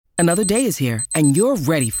Another day is here, and you're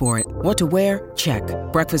ready for it. What to wear? Check.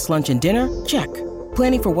 Breakfast, lunch, and dinner? Check.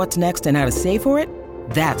 Planning for what's next and how to save for it?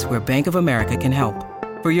 That's where Bank of America can help.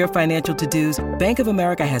 For your financial to-dos, Bank of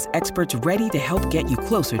America has experts ready to help get you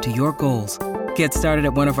closer to your goals. Get started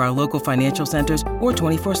at one of our local financial centers or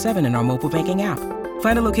 24/7 in our mobile banking app.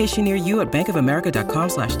 Find a location near you at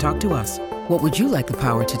bankofamerica.com/talktous. What would you like the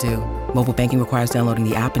power to do? Mobile banking requires downloading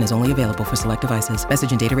the app and is only available for select devices.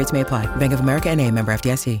 Message and data rates may apply. Bank of America N.A., member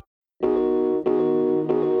FDIC.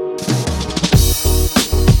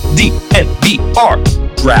 DNVR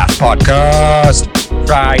Draft Podcast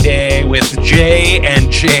Friday with Jay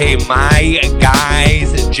and Jay, my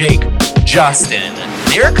guys, Jake, Justin.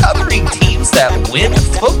 They're covering teams that win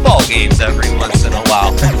football games every once in a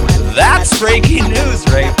while. That's breaking news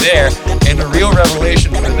right there. And a real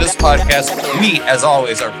revelation for this podcast. We, as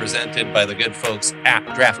always, are presented by the good folks at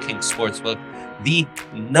DraftKings Sportsbook, the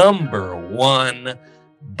number one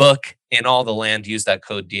book in all the land. Use that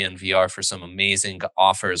code DNVR for some amazing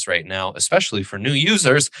offers right now, especially for new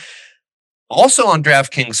users. Also on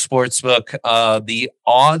DraftKings Sportsbook, the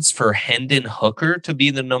odds for Hendon Hooker to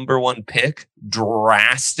be the number one pick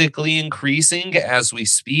drastically increasing as we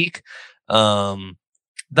speak.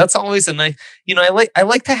 That's always a nice, I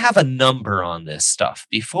like to have a number on this stuff.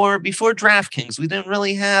 Before DraftKings, we didn't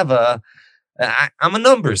really have I'm a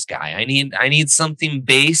numbers guy. I need something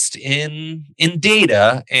based in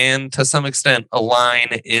data, and to some extent, a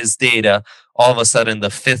line is data. All of a sudden,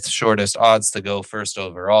 the fifth shortest odds to go first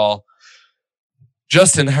overall.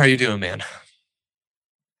 Justin, how are you doing, man?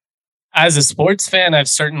 As a sports fan, I've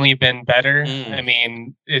certainly been better. I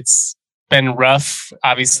mean, it's been rough,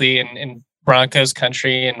 obviously, in Broncos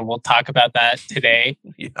country, and we'll talk about that today.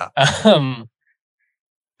 Yeah.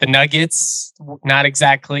 The Nuggets, not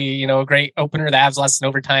exactly, a great opener. The Avs lost in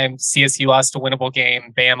overtime. CSU lost a winnable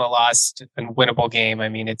game. Bama lost a winnable game. I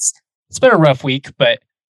mean, it's been a rough week, but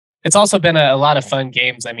it's also been a lot of fun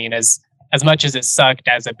games. I mean, as much as it sucked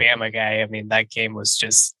as a Bama guy, I mean, that game was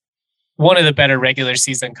just one of the better regular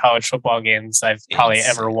season college football games I've probably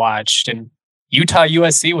ever watched. And Utah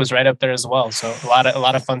USC was right up there as well. So a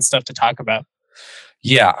lot of fun stuff to talk about.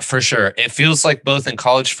 Yeah, for sure. It feels like both in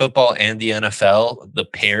college football and the NFL, the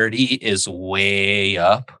parity is way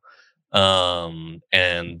up.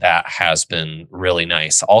 And that has been really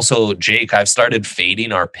nice. Also, Jake, I've started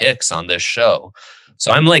fading our picks on this show.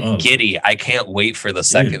 So I'm giddy. I can't wait for the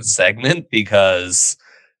second segment because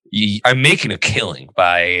I'm making a killing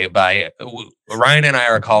by Ryan and I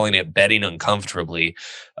are calling it betting uncomfortably.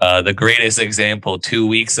 The greatest example 2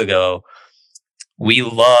 weeks ago, we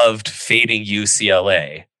loved fading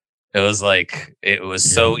UCLA. It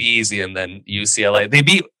was so easy. And then UCLA, they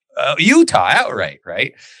beat Utah outright,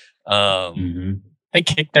 right? They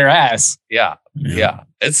kicked their ass. Yeah.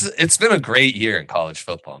 It's been a great year in college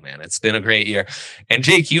football, man. It's been a great year. And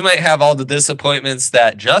Jake, you might have all the disappointments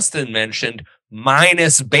that Justin mentioned,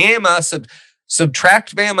 minus Bama,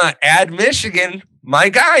 subtract Bama, add Michigan. My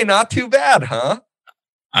guy, not too bad, huh?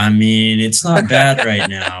 I mean, it's not bad right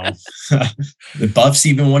now. The Buffs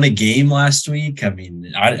even won a game last week. I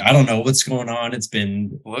mean, I don't know what's going on. It's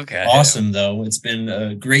been awesome, though. It's been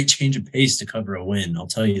a great change of pace to cover a win. I'll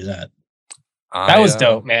tell you that. That was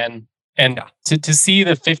dope, man. And to see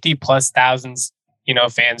the 50 plus thousands,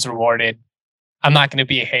 fans rewarded. I'm not going to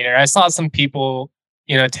be a hater. I saw some people,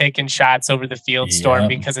 taking shots over the field storm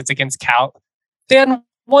because it's against Cal. They hadn't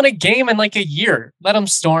won a game in like a year. Let them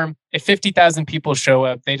storm. If 50,000 people show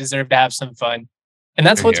up, they deserve to have some fun. And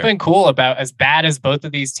that's what's been cool about as bad as both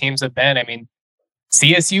of these teams have been. I mean,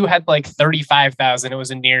 CSU had like 35,000. It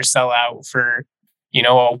was a near sellout for,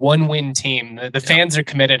 a one-win team. The fans are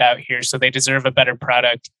committed out here, so they deserve a better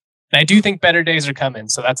product. And I do think better days are coming,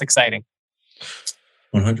 so that's exciting.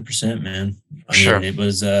 100%, man. I mean, it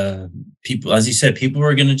was people, as you said, people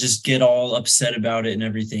were going to just get all upset about it and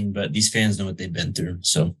everything, but these fans know what they've been through.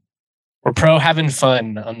 So we're pro having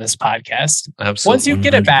fun on this podcast. Absolutely. Once you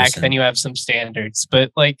get it back, then you have some standards.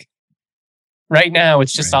 But right now,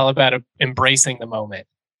 it's just all about embracing the moment.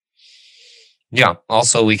 Yeah.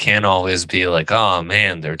 Also, we can't always be like, oh,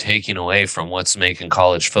 man, they're taking away from what's making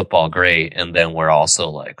college football great. And then we're also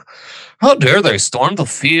like, how dare they storm the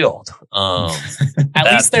field?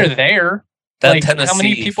 At least they're there. How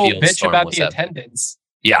many people bitch about the attendance?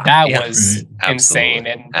 Yeah. That was insane.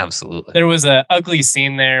 And absolutely. There was an ugly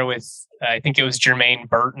scene there with, I think it was Jermaine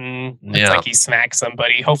Burton. It's like he smacked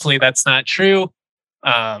somebody. Hopefully that's not true.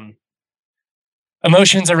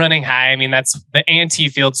 Emotions are running high. I mean, that's the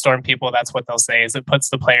anti-field storm people. That's what they'll say is it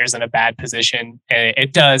puts the players in a bad position. And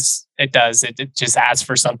it does. It just asks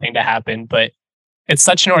for something to happen. But it's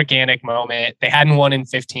such an organic moment. They hadn't won in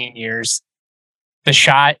 15 years. the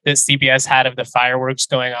shot that CBS had of the fireworks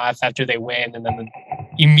going off after they win, and then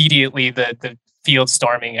immediately the field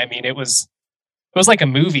storming. I mean, it was like a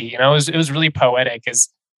movie. You know, it was really poetic. As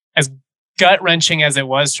gut wrenching as it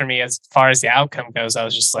was for me, as far as the outcome goes, I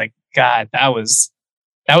was just like, God, that was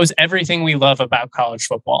everything we love about college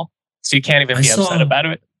football. So you can't even be upset about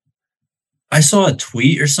it. I saw a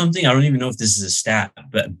tweet or something. I don't even know if this is a stat,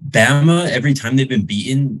 but Bama, every time they've been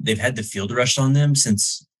beaten, they've had the field rush on them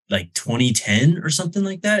since like 2010 or something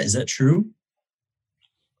like that. Is that true?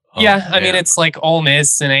 Yeah, I mean, it's like Ole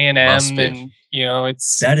Miss and A&M, and you know,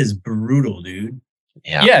 that is brutal, dude.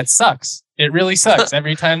 Yeah, it sucks. It really sucks.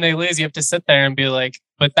 Every time they lose, you have to sit there and be like,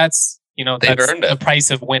 but that's, you know, that's the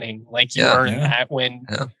price of winning. Like you earn that when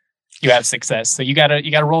you have success. So you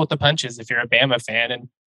gotta roll with the punches if you're a Bama fan and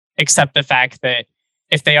accept the fact that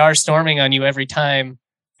if they are storming on you every time,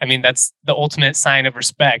 I mean, that's the ultimate sign of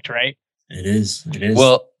respect, right? It is.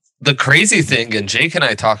 Well, the crazy thing, and Jake and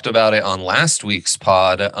I talked about it on last week's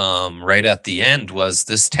pod, right at the end, was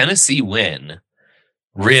this Tennessee win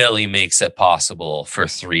really makes it possible for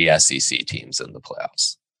 3 SEC teams in the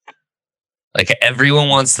playoffs. Like, everyone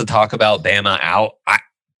wants to talk about Bama out.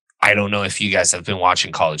 I don't know if you guys have been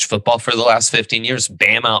watching college football for the last 15 years.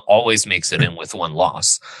 Bama always makes it in with one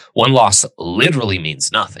loss. One loss literally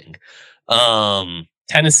means nothing.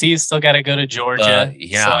 Tennessee's still got to go to Georgia.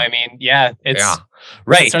 Yeah. So, I mean, it's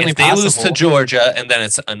right. It's certainly if they possible. lose to Georgia and then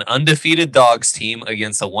it's an undefeated Dogs team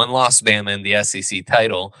against a one-loss Bama in the SEC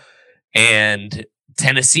title, and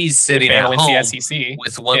Tennessee's sitting at home the SEC.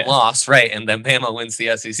 with one loss, right? And then Bama wins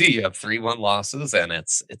the SEC. You have 3-1 losses, and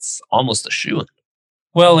it's almost a shoo-in.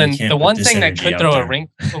 Well, and the one thing that could throw a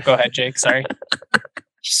wrinkle. Oh, go ahead, Jake. Sorry.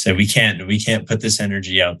 So we can't put this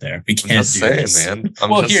energy out there. We can't do this, man.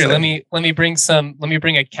 Let me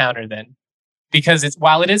bring a counter then, because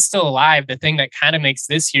while it is still alive, the thing that kind of makes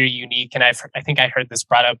this year unique, and I think I heard this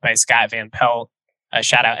brought up by Scott Van Pelt,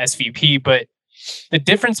 shout out SVP, but the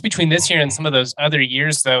difference between this year and some of those other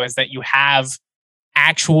years, though, is that you have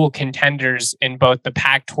actual contenders in both the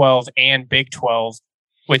Pac-12 and Big 12.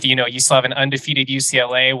 With, you know, you still have an undefeated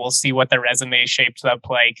UCLA. We'll see what their resume shapes up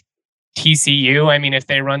like. TCU, I mean, if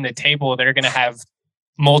they run the table, they're going to have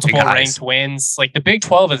multiple ranked wins. Like, the Big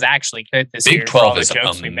 12 is actually good this year. Big 12 is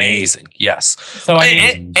amazing. Yes. So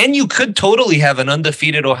and you could totally have an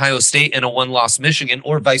undefeated Ohio State and a one-loss Michigan,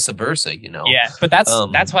 or vice versa, you know? Yeah, but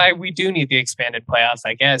that's why we do need the expanded playoff,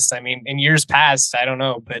 I guess. I mean, in years past, I don't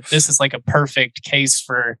know, but this is like a perfect case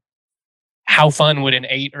for how fun would an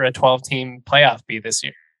 8 or a 12 team playoff be this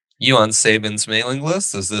year? You on Saban's mailing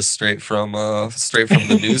list? Is this straight from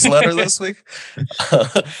the newsletter this week?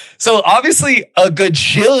 So obviously a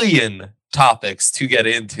gajillion topics to get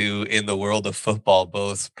into in the world of football,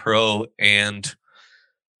 both pro and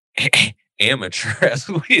amateur, as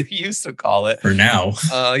we used to call it. For now.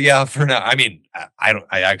 For now. I mean, I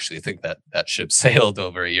actually think that ship sailed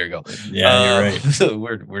over a year ago. Yeah, you're right. So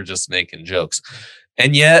we're just making jokes.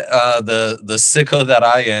 And yet, the sicko that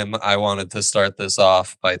I am, I wanted to start this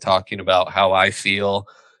off by talking about how I feel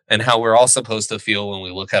and how we're all supposed to feel when we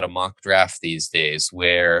look at a mock draft these days,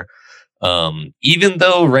 where even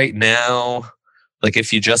though right now, like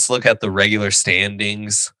if you just look at the regular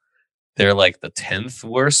standings, they're like the 10th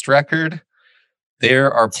worst record.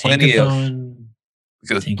 There are plenty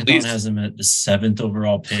Tinkathon has them at the 7th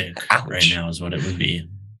overall pick. Ouch. Right now is what it would be.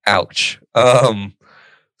 Ouch.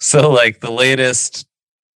 So like the latest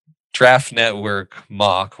Draft Network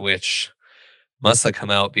mock, which must have come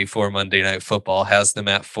out before Monday Night Football, has them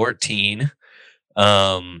at 14,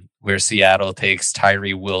 where Seattle takes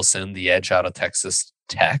Tyree Wilson, the edge out of Texas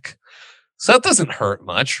Tech. So that doesn't hurt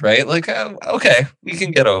much, right? Like, okay, we can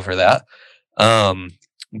get over that.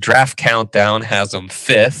 Draft Countdown has them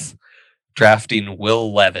 5th, drafting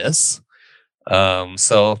Will Levis.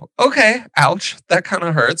 So, okay, ouch, that kind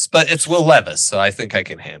of hurts, but it's Will Levis, so I think I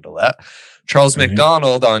can handle that. Charles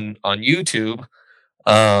McDonald on YouTube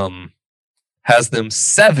has them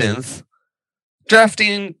 7th,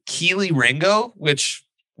 drafting Keely Ringo, which,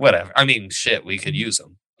 whatever. I mean, shit, we could use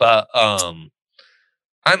him, but I'm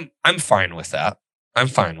fine with that.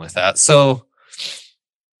 So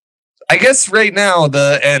I guess right now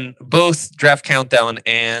both Draft Countdown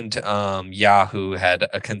and Yahoo had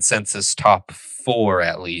a consensus top 4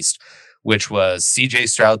 at least, which was CJ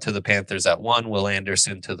Stroud to the Panthers at 1, Will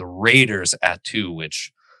Anderson to the Raiders at 2,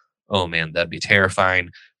 which, oh man, that'd be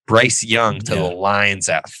terrifying. Bryce Young to the Lions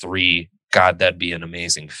at 3. God, that'd be an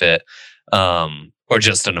amazing fit. Or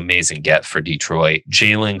just an amazing get for Detroit.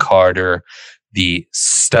 Jalen Carter, the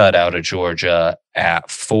stud out of Georgia,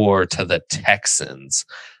 at 4 to the Texans.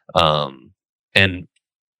 And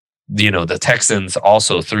the Texans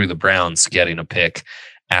also threw the Browns getting a pick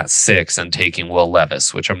at 6 and taking Will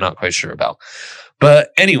Levis, which I'm not quite sure about.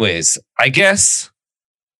 But anyways, I guess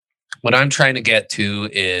what I'm trying to get to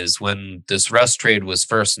is when this Russ trade was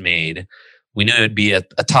first made, we knew it'd be a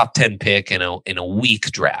top 10 pick in a weak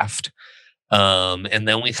draft. And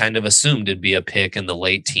then we kind of assumed it'd be a pick in the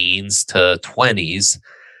late teens to 20s.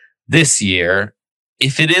 This year,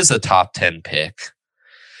 if it is a top 10 pick,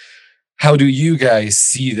 how do you guys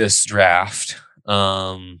see this draft?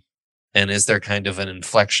 And is there kind of an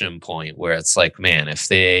inflection point where it's like, man, if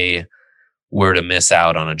they were to miss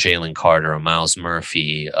out on a Jalen Carter, a Miles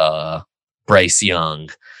Murphy, Bryce Young,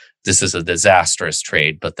 this is a disastrous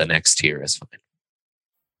trade, but the next tier is fine.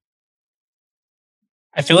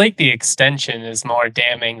 I feel like the extension is more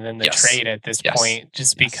damning than the trade at this point,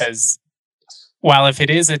 just because while if it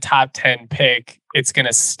is a top 10 pick, it's going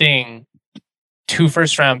to sting. 2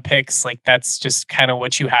 first-round picks, like that's just kind of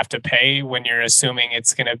what you have to pay when you're assuming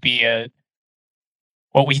it's going to be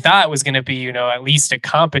what we thought was going to be, at least a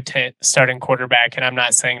competent starting quarterback. And I'm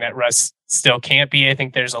not saying that Russ still can't be. I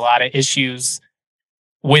think there's a lot of issues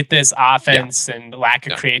with this offense and lack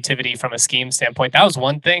of creativity from a scheme standpoint. That was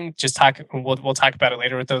one thing. We'll talk about it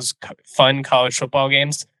later with those fun college football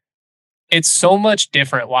games. It's so much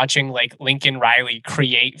different watching like Lincoln Riley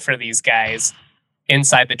create for these guys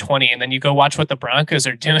inside the 20, and then you go watch what the Broncos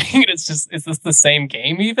are doing. And it's just the same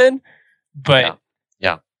game even? But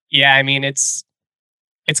yeah, I mean, it's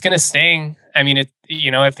going to sting. I mean, if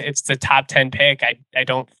it's the top 10 pick, I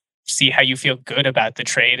don't see how you feel good about the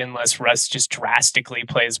trade unless Russ just drastically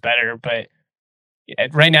plays better. But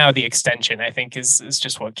right now, the extension, I think, is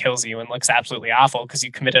just what kills you and looks absolutely awful because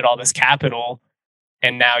you committed all this capital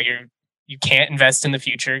and now you can't invest in the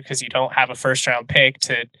future because you don't have a first round pick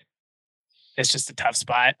to. It's just a tough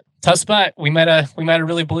spot. We might have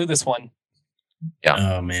really blew this one.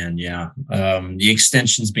 Yeah. Oh man. Yeah. The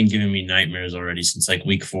extension's been giving me nightmares already since like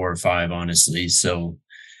week 4 or 5, honestly. So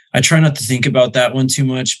I try not to think about that one too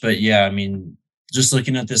much, but yeah, I mean, just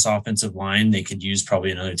looking at this offensive line, they could use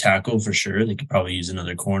probably another tackle for sure. They could probably use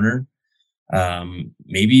another corner.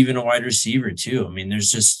 Maybe even a wide receiver too. I mean,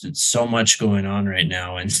 there's just so much going on right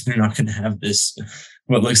now, and they're not going to have this,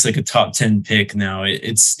 what looks like a top 10 pick now.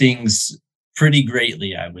 It stings pretty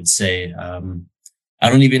greatly, I would say. I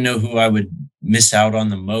don't even know who I would miss out on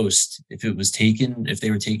the most if they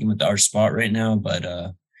were taken with our spot right now. But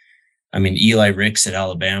I mean, Eli Ricks at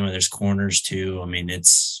Alabama, there's corners too. I mean,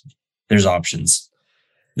 there's options.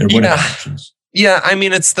 There would have options. Yeah, I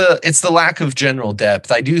mean, it's the lack of general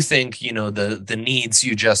depth. I do think, the needs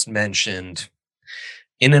you just mentioned,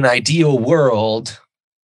 in an ideal world,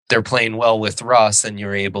 they're playing well with Russ and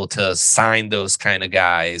you're able to sign those kind of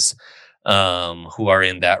guys who are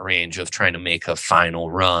in that range of trying to make a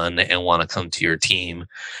final run and want to come to your team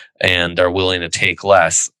and are willing to take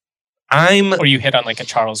less. Or you hit on like a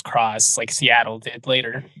Charles Cross like Seattle did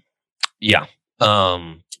later. Yeah.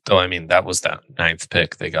 Though, I mean, that was that 9th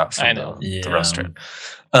pick they got from the Russ trade.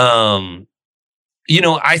 I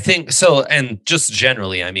think so. And just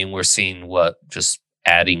generally, I mean, we're seeing just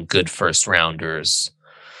adding good first rounders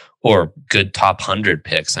or good top 100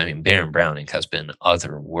 picks. I mean, Baron Browning has been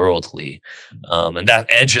otherworldly. And that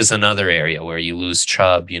edge is another area where you lose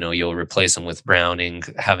Chubb, you'll replace him with Browning.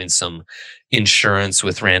 Having some insurance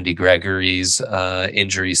with Randy Gregory's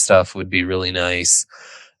injury stuff would be really nice.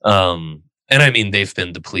 And I mean, they've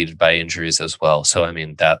been depleted by injuries as well. So, I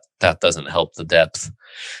mean, that doesn't help the depth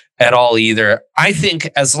at all either. I think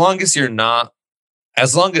as long as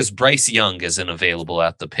Bryce Young isn't available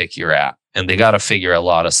at the pick you're at, and they got to figure a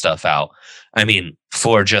lot of stuff out. I mean,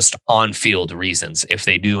 for just on-field reasons, if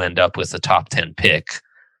they do end up with a top 10 pick,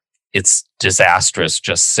 it's disastrous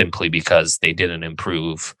just simply because they didn't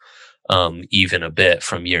improve even a bit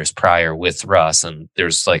from years prior with Russ. And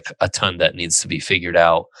there's like a ton that needs to be figured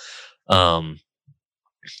out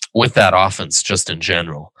with that offense just in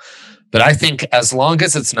general. But I think as long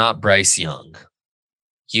as it's not Bryce Young,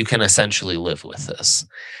 you can essentially live with this.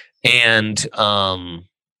 And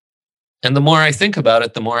the more I think about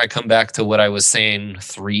it, the more I come back to what I was saying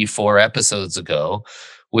 3-4 episodes ago,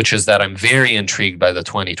 which is that I'm very intrigued by the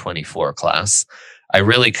 2024 class. I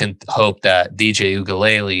really can hope that DJ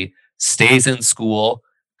Uiagalelei stays in school,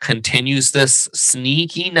 continues this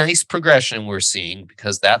sneaky, nice progression we're seeing,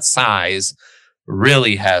 because that size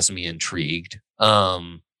really has me intrigued.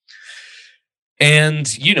 And,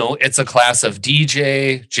 it's a class of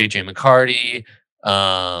DJ, JJ McCarty,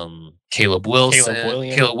 Caleb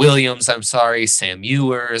Williams, Sam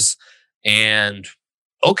Ewers. And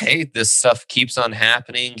okay, this stuff keeps on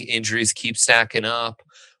happening. Injuries keep stacking up.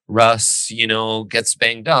 Russ, gets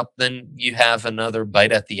banged up, then you have another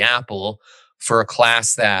bite at the apple for a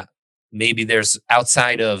class that maybe there's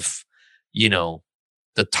outside of,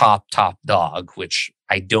 the top dog, which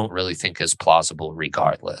I don't really think is plausible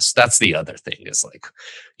regardless. That's the other thing is like,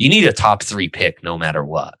 you need a top 3 pick no matter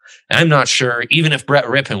what. And I'm not sure, even if Brett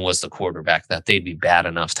Rippon was the quarterback, that they'd be bad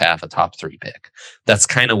enough to have a top 3 pick. That's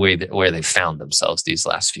kind of where they found themselves these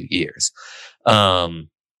last few years. I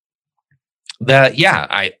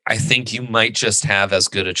think you might just have as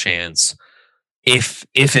good a chance if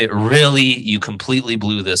it really, you completely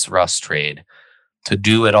blew this Russ trade, to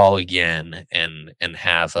do it all again and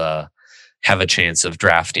have a chance of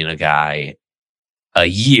drafting a guy a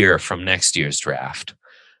year from next year's draft.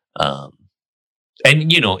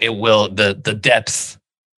 It will, the depth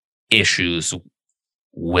issues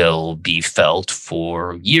will be felt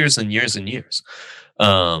for years and years and years.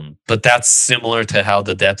 But that's similar to how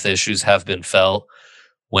the depth issues have been felt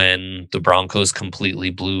when the Broncos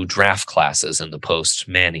completely blew draft classes in the post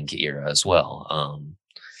Manning era as well.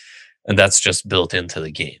 And that's just built into the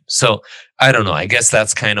game. So I don't know. I guess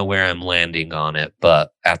that's kind of where I'm landing on it. But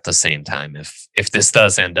at the same time, if this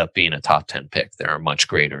does end up being a top 10 pick, there are much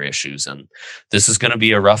greater issues. And this is going to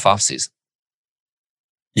be a rough offseason.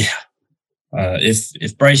 Yeah.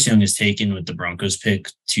 If Bryce Young is taken with the Broncos pick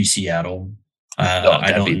to Seattle,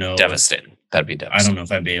 I don't know. Devastating. That'd be devastating. I don't know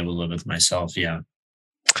if I'd be able to live with myself. Yeah.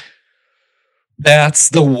 That's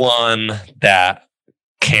the one that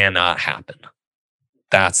cannot happen.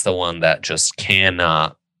 That's the one that just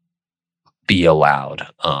cannot be allowed.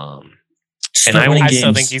 And I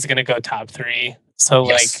still think he's going to go top 3. So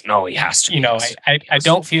yes, no, he has to. I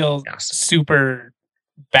don't feel super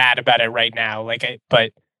bad about it right now.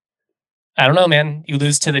 But I don't know, man. You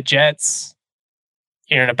lose to the Jets.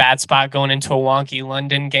 You're in a bad spot going into a wonky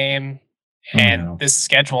London game, and this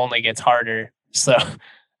schedule only gets harder. So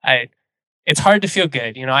it's hard to feel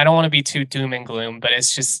good. I don't want to be too doom and gloom, but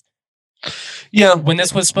it's just. Yeah, when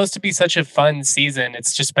this was supposed to be such a fun season,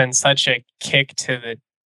 it's just been such a kick to the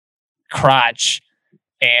crotch.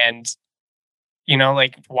 And,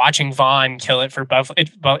 watching Vaughn kill it for Buffalo,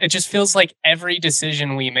 it just feels like every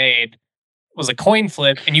decision we made was a coin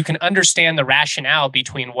flip, and you can understand the rationale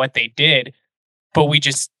between what they did, but it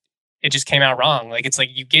just came out wrong. It's like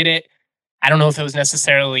you get it. I don't know if it was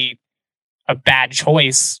necessarily a bad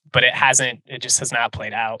choice, but it just has not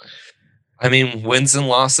played out. I mean, wins and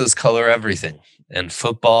losses color everything. And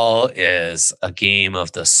football is a game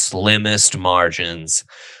of the slimmest margins.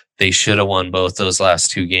 They should have won both those last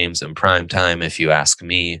 2 games in prime time, if you ask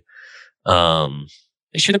me.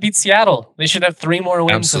 They should have beat Seattle. They should have 3 more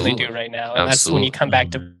wins than they do right now. And that's when you come back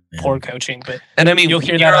to poor coaching. But you'll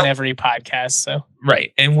hear that on every podcast. So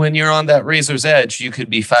right. And when you're on that razor's edge, you could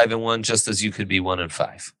be 5-1 just as you could be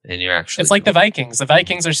 1-5. And you're actually, it's like the Vikings. The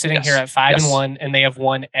Vikings are sitting here at 5-1, and they have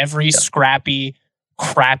won every scrappy,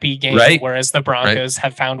 crappy game, whereas the Broncos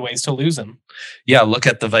have found ways to lose them. Yeah, look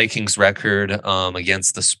at the Vikings record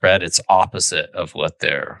against the spread. It's opposite of what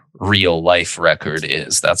their real life record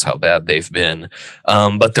is. That's how bad they've been.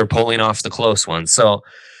 But they're pulling off the close ones. So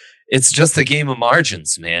it's just a game of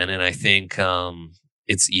margins, man. And I think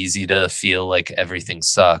it's easy to feel like everything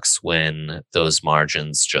sucks when those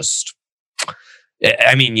margins just,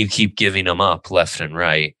 you keep giving them up left and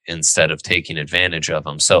right instead of taking advantage of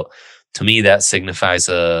them. So to me, that signifies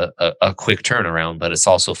a quick turnaround, but it's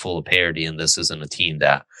also full of parity. And this isn't a team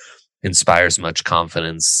that inspires much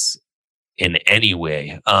confidence in any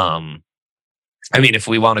way. If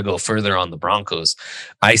we want to go further on the Broncos,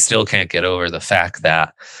 I still can't get over the fact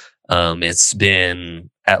that it's been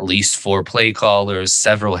at least 4 play callers,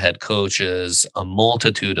 several head coaches, a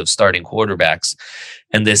multitude of starting quarterbacks,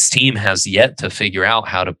 and this team has yet to figure out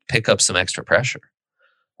how to pick up some extra pressure.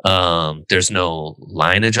 There's no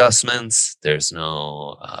line adjustments. There's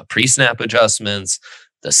no pre-snap adjustments.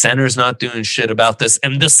 The center's not doing shit about this.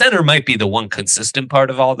 And the center might be the one consistent part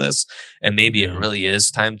of all this. And maybe it really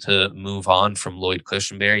is time to move on from Lloyd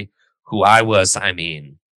Cushenberry, who I was,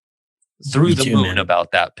 through the moon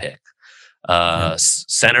about that pick.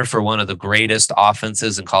 Center for one of the greatest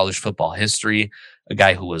offenses in college football history. A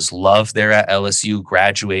guy who was loved there at LSU,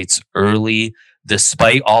 graduates early,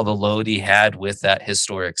 despite all the load he had with that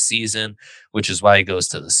historic season, which is why he goes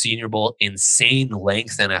to the Senior Bowl. Insane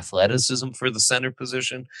length and athleticism for the center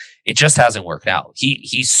position. It just hasn't worked out.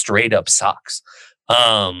 He straight up sucks.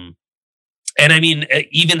 Even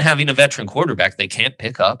having a veteran quarterback, they can't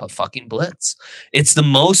pick up a fucking blitz. It's the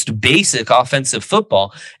most basic offensive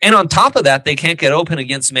football. And on top of that, they can't get open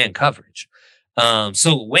against man coverage.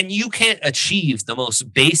 So when you can't achieve the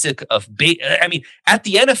most basic of, at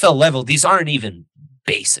the NFL level, these aren't even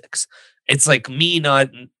basics. It's like me not,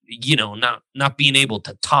 not being able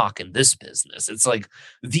to talk in this business. It's like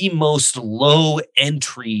the most low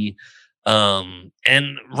entry.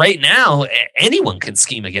 And right now, anyone can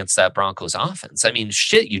scheme against that Broncos offense. I mean,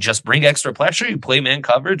 shit, you just bring extra pressure, you play man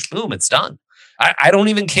coverage, boom, it's done. I don't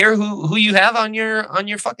even care who you have on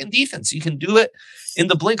your fucking defense. You can do it in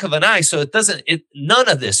the blink of an eye. So none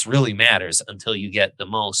of this really matters until you get the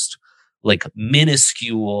most like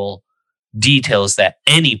minuscule details that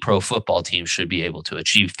any pro football team should be able to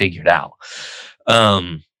achieve figured out.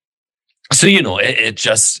 So, it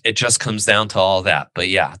just comes down to all that. But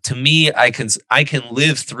yeah, to me, I can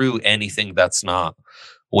live through anything that's not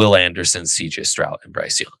Will Anderson, CJ Stroud, and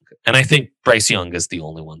Bryce Young. And I think Bryce Young is the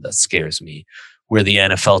only one that scares me, where the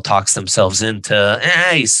NFL talks themselves into,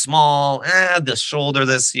 he's small, the shoulder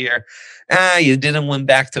this year. You didn't win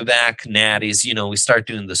back-to-back natties. We start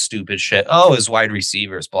doing the stupid shit. Oh, his wide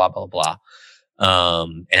receivers, blah, blah, blah.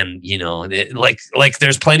 And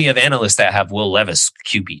there's plenty of analysts that have Will Levis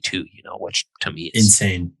QB2, which to me is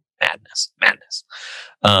insane. Madness.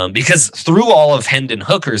 Because through all of Hendon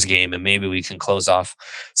Hooker's game, and maybe we can close off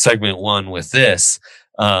segment 1 with this,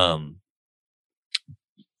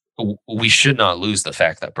 we should not lose the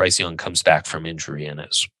fact that Bryce Young comes back from injury and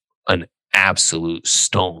is an absolute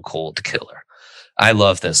stone cold killer. I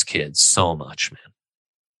love this kid so much, man.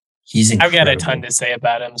 He's incredible. I've got a ton to say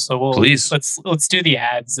about him, so please let's do the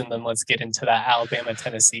ads and then let's get into that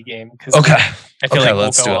Alabama-Tennessee game. Okay, I feel like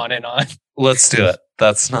we'll go on and on. Let's do it.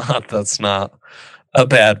 That's not a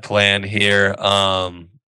bad plan here.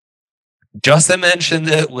 Justin mentioned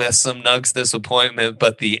it with some Nugs disappointment,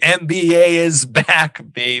 but the NBA is back,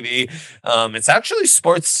 baby. It's actually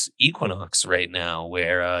Sports Equinox right now,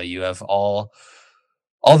 where you have all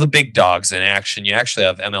the big dogs in action. You actually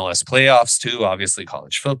have MLS playoffs too, obviously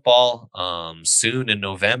college football. Soon in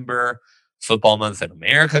November, Football Month in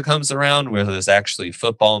America comes around, where there's actually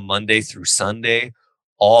football Monday through Sunday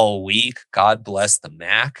all week. God bless the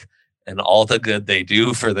MAC and all the good they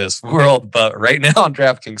do for this world. But right now on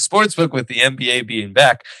DraftKings Sportsbook, with the NBA being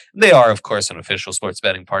back, they are, of course, an official sports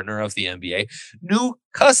betting partner of the NBA. New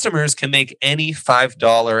customers can make any $5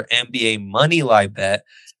 NBA moneyline bet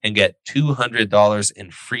and get $200 in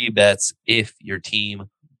free bets if your team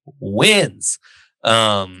wins.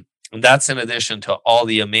 That's in addition to all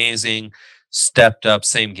the amazing stepped up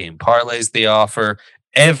same game parlays they offer.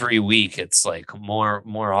 Every week it's like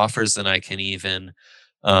more offers than I can even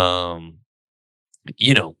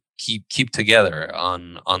keep together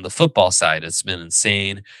on the football side. It's been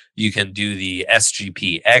insane. You can do the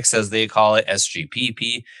SGPX, as they call it,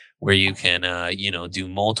 SGPP, where you can do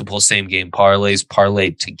multiple same game parlays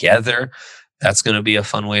parlayed together. That's going to be a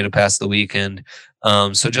fun way to pass the weekend.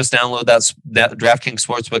 So just download that DraftKings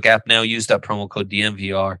Sportsbook app now. Use that promo code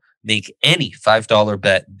DNVR. Make any $5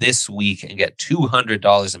 bet this week and get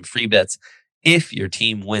 $200 in free bets if your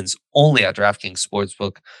team wins, only at DraftKings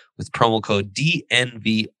Sportsbook with promo code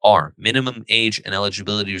DNVR. Minimum age and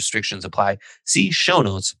eligibility restrictions apply. See show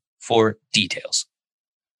notes for details.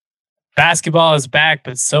 Basketball is back,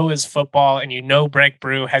 but so is football, and Breck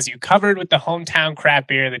Brew has you covered with the hometown craft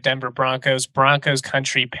beer, the Denver Broncos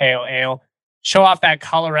Country Pale Ale. Show off that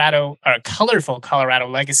colorful Colorado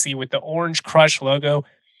legacy with the Orange Crush logo.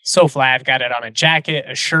 So fly, I've got it on a jacket,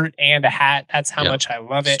 a shirt, and a hat. That's how much I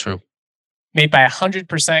love it. It's true. Made by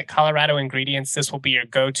 100% Colorado ingredients, this will be your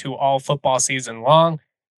go-to all football season long.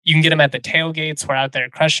 You can get them at the tailgates. We're out there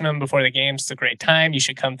crushing them before the games. It's a great time. You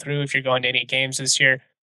should come through if you're going to any games this year.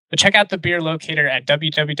 But check out the beer locator at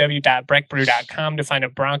www.breckbrew.com to find a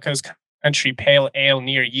Broncos Country Pale Ale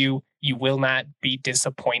near you. You will not be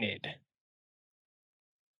disappointed.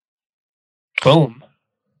 Boom.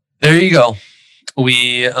 There you go.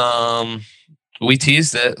 We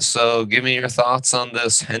teased it, so give me your thoughts on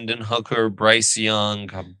this Hendon Hooker, Bryce Young,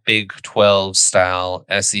 Big 12 style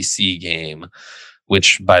SEC game,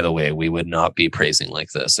 which, by the way, we would not be praising like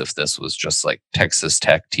this if this was just like Texas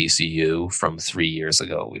Tech TCU from 3 years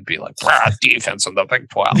ago. We'd be like, defense in the Big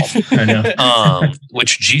 12. I know.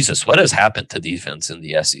 Which, Jesus, what has happened to defense in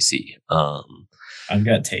the SEC? I've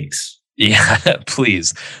got takes. Yeah,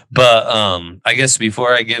 please. But I guess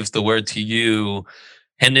before I give the word to you,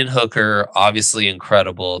 Hendon Hooker, obviously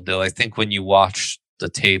incredible, though I think when you watch the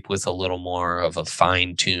tape with a little more of a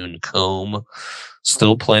fine-tuned comb,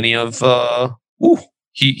 still plenty of,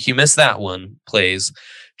 he missed that one, plays.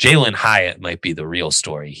 Jalen Hyatt might be the real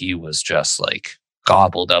story. He was just like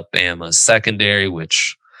gobbled up Bama's secondary,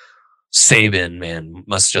 which Saban, man,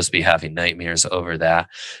 must just be having nightmares over that.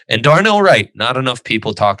 And Darnell Wright, not enough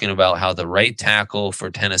people talking about how the right tackle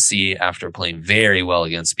for Tennessee, after playing very well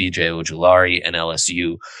against BJ Ojulari and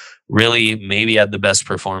LSU, really maybe had the best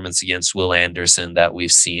performance against Will Anderson that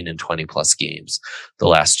we've seen in 20 plus games the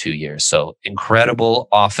last 2 years. So incredible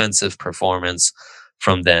offensive performance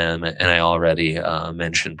from them. And I already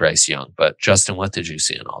mentioned Bryce Young. But Justin, what did you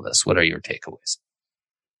see in all this? What are your takeaways?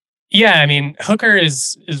 Yeah, I mean, Hooker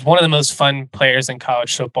is one of the most fun players in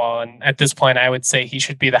college football. And at this point, I would say he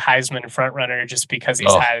should be the Heisman frontrunner just because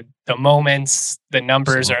he's had the moments, the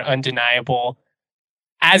numbers are undeniable.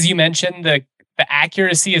 As you mentioned, the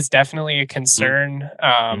accuracy is definitely a concern,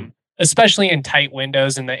 especially in tight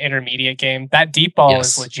windows in the intermediate game. That deep ball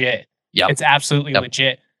is legit. Yeah, it's absolutely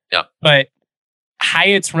legit. Yeah, but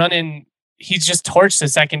Hyatt's running. He's just torched the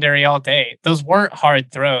secondary all day. Those weren't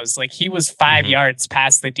hard throws. Like he was 5 yards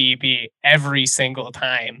past the DB every single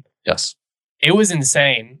time. Yes, it was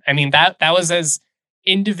insane. I mean that was as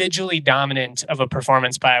individually dominant of a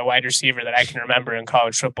performance by a wide receiver that I can remember in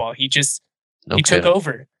college football. He just took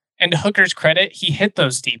over. And to Hooker's credit, he hit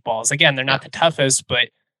those deep balls. Again, they're not the toughest, but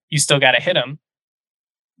you still got to hit them.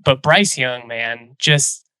 But Bryce Young, man,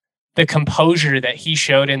 just the composure that he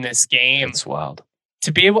showed in this game. It's wild.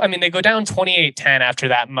 To be able, I mean, they go down 28-10 after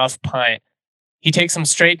that muff punt. He takes them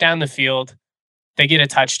straight down the field. They get a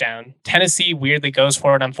touchdown. Tennessee weirdly goes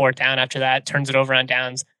for it on 4th down after that, turns it over on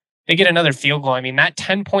downs. They get another field goal. I mean, that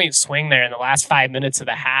 10-point swing there in the last 5 minutes of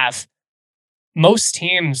the half, most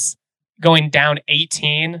teams going down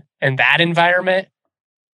 18 in that environment,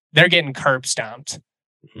 they're getting curb stomped.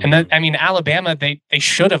 And that, I mean, Alabama, they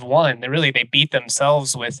should have won. They beat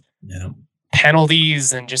themselves with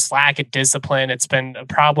penalties and just lack of discipline. It's been a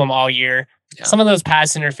problem all year. Yeah. Some of those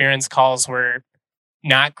pass interference calls were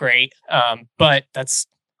not great, but that's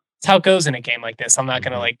how it goes in a game like this. I'm not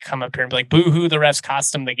going to like come up here and be like, boo-hoo, the refs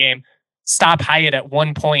cost them the game. Stop Hyatt at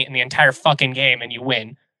one point in the entire fucking game and you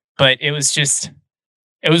win. But it was just...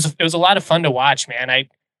 It was a lot of fun to watch, man.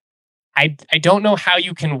 I don't know how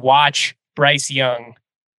you can watch Bryce Young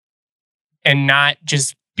and not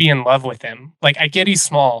just be in love with him. Like, I get he's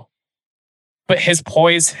small, but his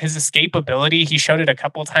poise, his escapability, he showed it a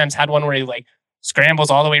couple of times. Had one where he like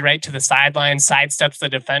scrambles all the way right to the sideline, sidesteps the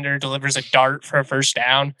defender, delivers a dart for a 1st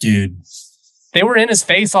down. Dude, they were in his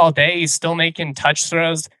face all day. He's still making touch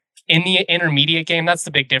throws in the intermediate game. That's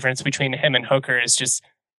the big difference between him and Hooker is just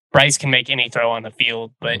Bryce can make any throw on the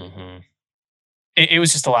field, but it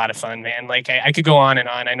was just a lot of fun, man. Like I could go on and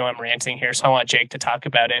on. I know I'm ranting here, so I want Jake to talk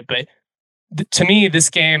about it. But to me, this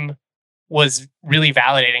game was really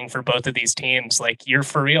validating for both of these teams. Like, you're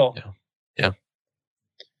for real. Yeah.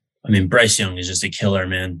 I mean, Bryce Young is just a killer,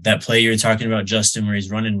 man. That play you're talking about, Justin, where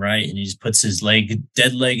he's running right and he just puts his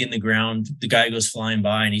dead leg in the ground. The guy goes flying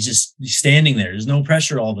by and he's standing there. There's no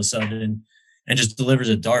pressure all of a sudden. And just delivers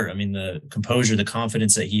a dart. I mean, the composure, the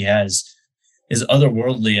confidence that he has is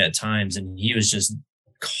otherworldly at times. And he was just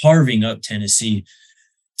carving up Tennessee.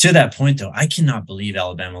 To that point, though, I cannot believe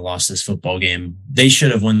Alabama lost this football game. They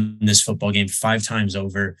should have won this football game 5 times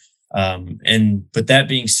over. But that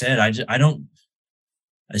being said,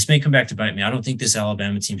 this may come back to bite me. I don't think this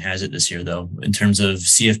Alabama team has it this year, though, in terms of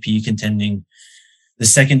CFP contending. The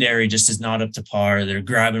secondary just is not up to par. They're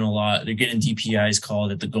grabbing a lot. They're getting DPIs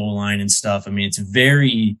called at the goal line and stuff. I mean, it's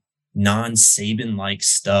very non-Saban-like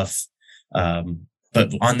stuff.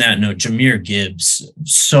 But on that note, Jahmyr Gibbs,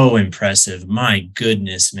 so impressive. My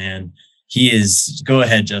goodness, man. He is... Go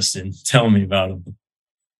ahead, Justin. Tell me about him.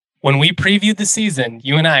 When we previewed the season,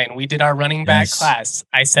 you and we did our running back class.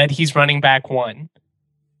 I said he's running back 1.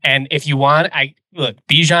 And if you want, look,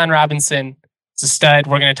 Bijan Robinson... a stud.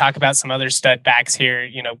 We're going to talk about some other stud backs here,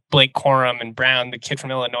 Blake Corum and Brown, the kid from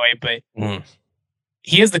Illinois, but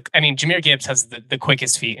he is Jahmyr Gibbs has the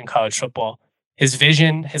quickest feet in college football. His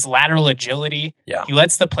vision, his lateral agility, he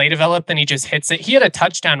lets the play develop, then he just hits it. He had a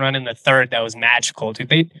touchdown run in the 3rd that was magical,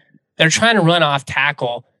 dude. They're trying to run off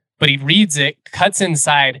tackle, but he reads it, cuts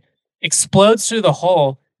inside, explodes through the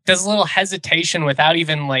hole, does a little hesitation without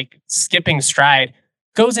even like skipping stride,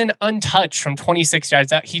 goes in untouched from 26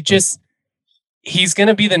 yards out. He's going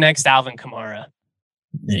to be the next Alvin Kamara.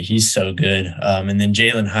 Yeah, he's so good. And then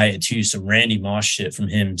Jalen Hyatt, too. Some Randy Moss shit from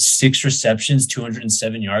him. 6 receptions,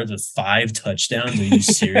 207 yards with 5 touchdowns. Are you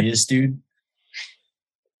serious, dude?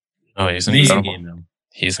 Oh, he's incredible. Game, though.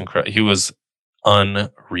 He's incredible. He was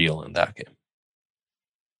unreal in that game.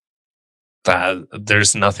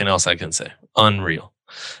 There's nothing else I can say. Unreal.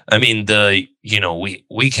 I mean,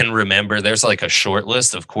 we can remember there's like a short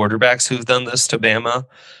list of quarterbacks who've done this to Bama.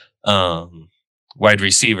 Wide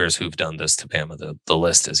receivers who've done this to Bama, the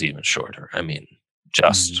list is even shorter. I mean,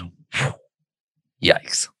 just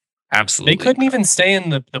yikes. Absolutely. They couldn't even stay in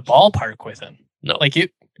the ballpark with him. No.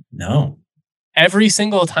 No. Every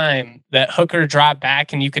single time that Hooker dropped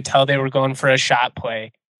back and you could tell they were going for a shot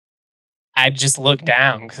play, I just looked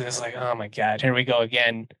down because it's like, oh my God, here we go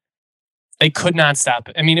again. They could not stop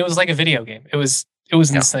it. I mean, it was like a video game. It was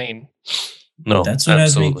insane. No, that's what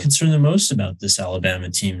has me concerned the most about this Alabama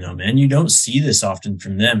team, though, man. You don't see this often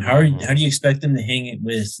from them. How do you expect them to hang it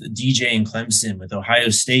with DJ and Clemson, with Ohio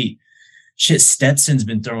State? Shit, Stetson's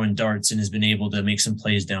been throwing darts and has been able to make some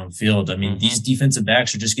plays downfield. I mean, these defensive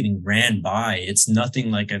backs are just getting ran by. It's nothing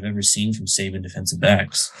like I've ever seen from Saban defensive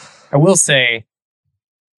backs. I will say,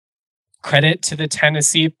 credit to the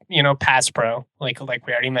Tennessee, pass pro, like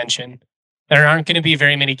we already mentioned. There aren't going to be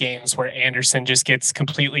very many games where Anderson just gets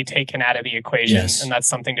completely taken out of the equation, and that's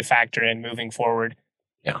something to factor in moving forward.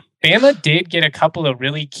 Yeah, Bama did get a couple of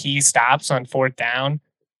really key stops on 4th down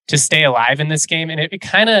to stay alive in this game, and it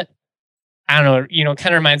kind of, I don't know,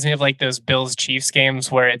 kind of reminds me of like those Bills-Chiefs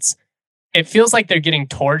games where it feels like they're getting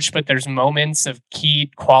torched, but there's moments of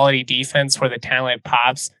key quality defense where the talent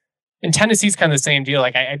pops. And Tennessee's kind of the same deal.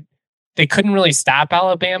 Like they couldn't really stop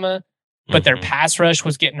Alabama, but their pass rush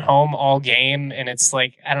was getting home all game. And it's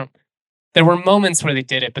like, there were moments where they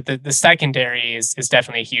did it, but the secondary is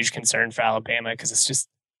definitely a huge concern for Alabama because it's just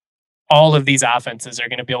all of these offenses are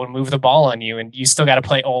going to be able to move the ball on you, and you still got to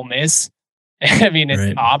play Ole Miss. I mean,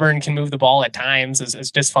 Auburn can move the ball at times, as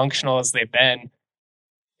dysfunctional as they've been.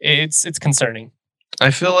 It's concerning.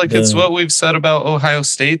 I feel like it's what we've said about Ohio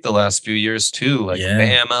State the last few years too. Like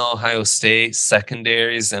Bama, Ohio State,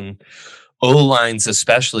 secondaries, and O-lines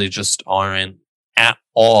especially just aren't at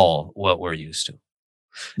all what we're used to.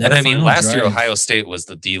 And I mean, last year Ohio State was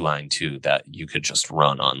the D-line too that you could just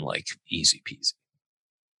run on like easy peasy.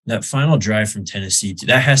 That final drive from Tennessee,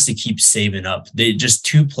 that has to keep Saban up. They just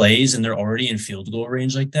 2 plays and they're already in field goal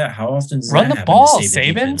range like that. How often does run that the ball,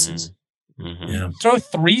 Saban? Yeah. Throw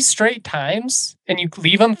 3 straight times and you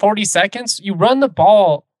leave them 40 seconds. You run the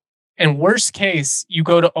ball, and worst case, you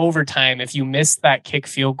go to overtime if you miss that kick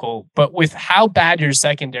field goal. But with how bad your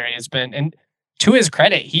secondary has been, and to his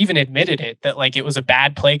credit, he even admitted it, that like it was a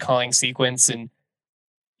bad play calling sequence. And,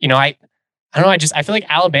 I don't know. I feel like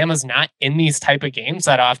Alabama's not in these type of games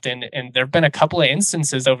that often. And there've been a couple of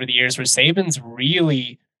instances over the years where Saban's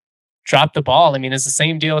really dropped the ball. I mean, it's the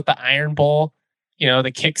same deal with the Iron Bowl,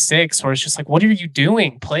 the kick 6, where it's just like, what are you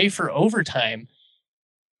doing? Play for overtime.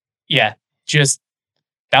 Yeah,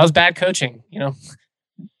 that was bad coaching.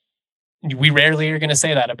 We rarely are going to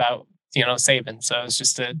say that about, Saban. So it's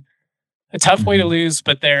just a tough way to lose,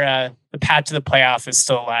 but the path to the playoff is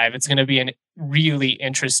still alive. It's going to be an really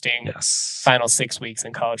interesting final 6 weeks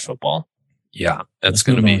in college football. Yeah, it's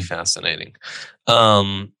going to be fascinating.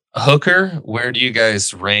 Hooker, where do you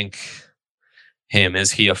guys rank him?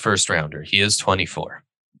 Is he a first rounder? He is 24.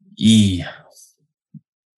 I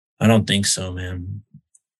don't think so, man.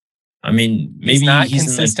 I mean, maybe he's not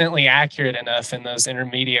consistently accurate enough in those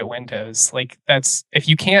intermediate windows. Like if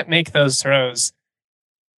you can't make those throws,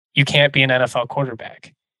 you can't be an NFL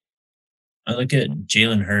quarterback. I look at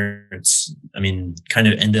Jalen Hurts. I mean, kind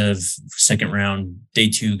of end of second round, day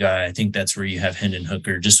 2 guy. I think that's where you have Hendon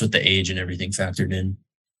Hooker, just with the age and everything factored in.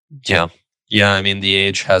 Yeah. Yeah. I mean, the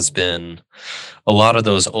age has been, a lot of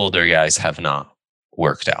those older guys have not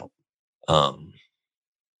worked out.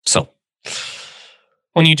 So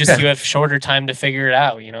when you have shorter time to figure it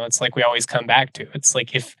out, it's like we always come back to. It's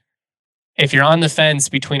like if you're on the fence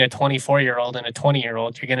between a 24-year-old and a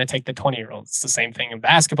 20-year-old, you're going to take the 20-year-old. It's the same thing in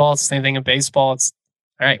basketball. It's the same thing in baseball. It's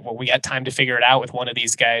all right. Well, we got time to figure it out with one of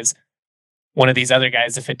these guys. One of these other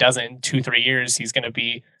guys, if it doesn't, in 2-3 years, he's going to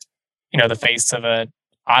be, the face of a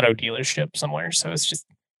auto dealership somewhere. So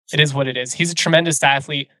it is what it is. He's a tremendous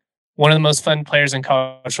athlete. One of the most fun players in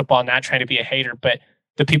college football, not trying to be a hater, but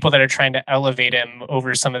the people that are trying to elevate him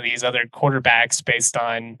over some of these other quarterbacks based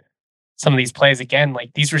on some of these plays, again,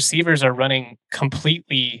 like these receivers are running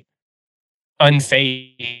completely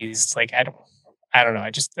unfazed. Like, I don't know.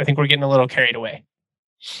 I think we're getting a little carried away.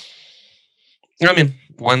 I mean,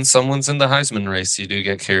 when someone's in the Heisman race, you do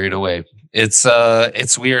get carried away.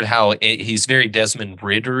 It's weird how he's very Desmond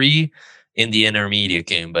Ridder-y in the intermediate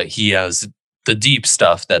game, but he has the deep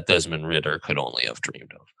stuff that Desmond Ridder could only have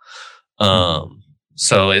dreamed of.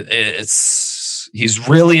 So he's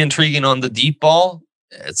really intriguing on the deep ball.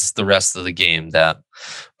 It's the rest of the game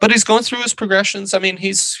but he's going through his progressions. I mean,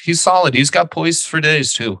 he's solid. He's got poise for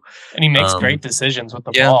days too. And he makes great decisions with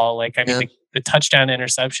the ball. Like, I mean, the touchdown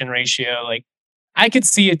interception ratio, like I could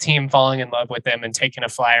see a team falling in love with him and taking a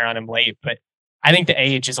flyer on him late, but I think the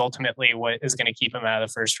age is ultimately what is going to keep him out of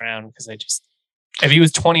the first round. Because if he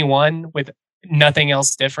was 21 with nothing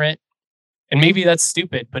else different, and maybe that's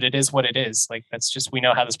stupid, but it is what it is. Like, that's just, we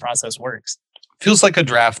know how this process works. Feels like a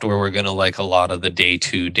draft where we're going to like a lot of the day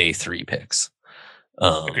 2, day 3 picks.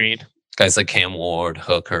 Agreed. Guys like Cam Ward,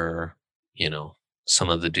 Hooker, some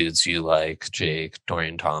of the dudes you like, Jake,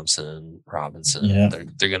 Dorian Thompson, Robinson,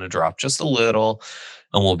 they're going to drop just a little,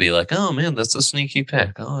 and we'll be like, oh man, that's a sneaky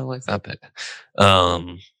pick. Oh, I like that pick.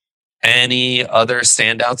 Any other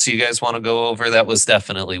standouts you guys want to go over? That was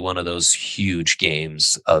definitely one of those huge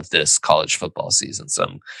games of this college football season.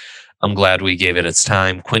 So I'm glad we gave it its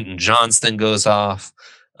time. Quentin Johnston goes off.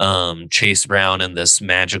 Chase Brown and this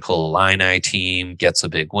magical Illini team gets a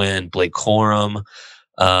big win. Blake Corum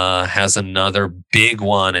has another big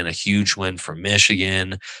one and a huge win for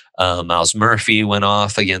Michigan. Miles Murphy went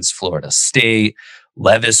off against Florida State.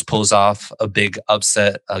 Levis pulls off a big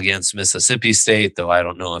upset against Mississippi State, though I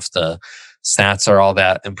don't know if the stats are all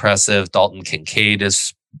that impressive. Dalton Kincaid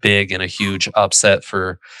is big and a huge upset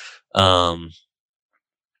for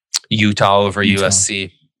Utah over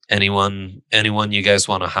USC. Anyone you guys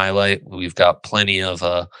want to highlight? We've got plenty of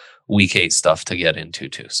week 8 stuff to get into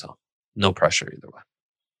too, so no pressure either way.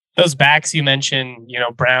 Those backs you mentioned,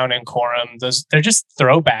 Brown and Corum, they're just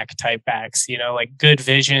throwback type backs, like good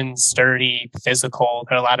vision, sturdy, physical.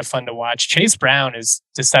 They're a lot of fun to watch. Chase Brown is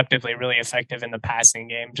deceptively really effective in the passing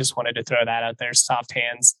game. Just wanted to throw that out there. Soft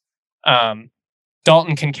hands.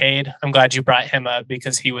 Dalton Kincaid, I'm glad you brought him up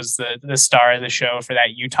because he was the star of the show for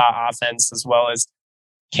that Utah offense, as well as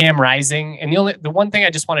Cam Rising. And the one thing I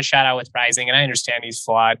just want to shout out with Rising, and I understand he's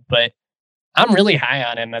flawed, but I'm really high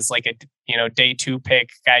on him as like a day 2 pick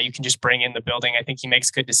guy you can just bring in the building. I think he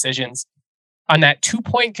makes good decisions. On that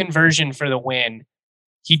 2-point conversion for the win,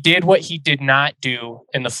 he did what he did not do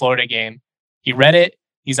in the Florida game. He read it.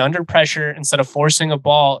 He's under pressure. Instead of forcing a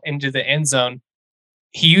ball into the end zone,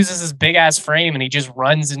 he uses his big ass frame and he just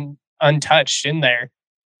runs in untouched in there.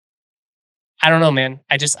 I don't know, man.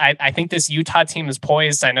 I think this Utah team is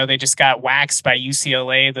poised. I know they just got waxed by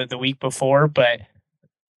UCLA the week before, but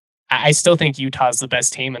I still think Utah's the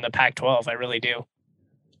best team in the Pac-12. I really do.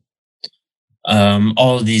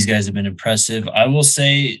 All of these guys have been impressive. I will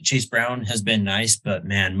say Chase Brown has been nice, but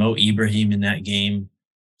man, Mo Ibrahim in that game,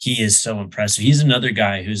 he is so impressive. He's another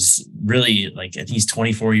guy who's really I think he's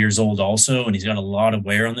 24 years old also, and he's got a lot of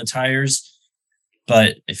wear on the tires.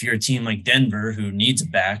 But if you're a team like Denver who needs a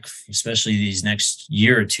back, especially these next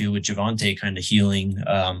year or two with Javonte kind of healing,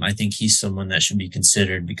 I think he's someone that should be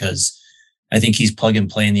considered because I think he's plug and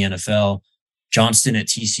play in the NFL. Johnston at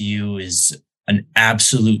TCU is an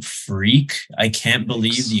absolute freak. I can't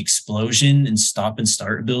believe the explosion and stop and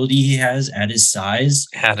start ability he has at his size.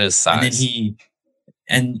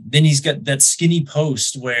 And then he's got that skinny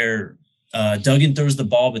post where Duggan throws the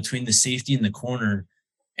ball between the safety and the corner,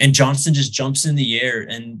 and Johnston just jumps in the air,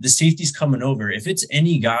 and the safety's coming over. If it's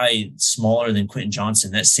any guy smaller than Quentin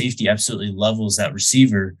Johnston, that safety absolutely levels that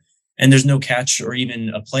receiver, and there's no catch or even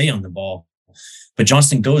a play on the ball. But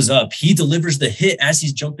Johnston goes up. He delivers the hit as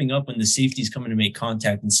he's jumping up when the safety's coming to make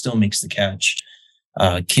contact and still makes the catch.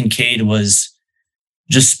 Kincaid was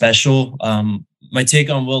just special. My take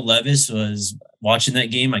on Will Levis was watching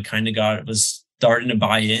that game, I kind of was starting to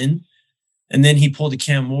buy in. And then he pulled a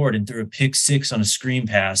Cam Ward and threw a pick 6 on a screen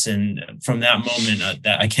pass. And from that moment, I'm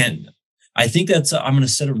going to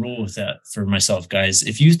set a rule with that for myself, guys.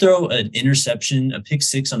 If you throw an interception, a pick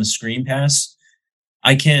 6 on a screen pass,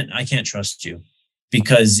 I can't trust you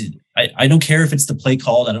because I don't care if it's the play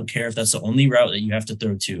called. I don't care if that's the only route that you have to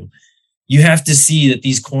throw to. You have to see that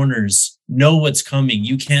these corners know what's coming.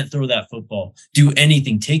 You can't throw that football. Do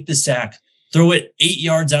anything. Take the sack. Throw it 8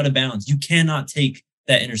 yards out of bounds. You cannot take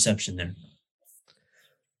that interception there.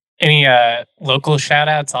 Any local shout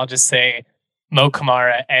outs? I'll just say Mo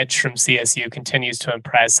Kamara, edge from CSU, continues to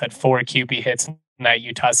impress. Had 4 QB hits in that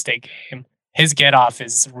Utah State game. His get off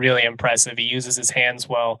is really impressive. He uses his hands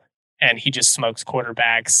well, and he just smokes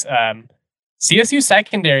quarterbacks. CSU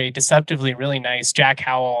secondary, deceptively really nice. Jack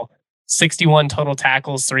Howell, 61 total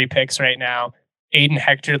tackles, 3 picks right now. Aiden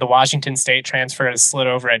Hector, the Washington State transfer, has slid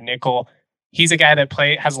over at nickel. He's a guy that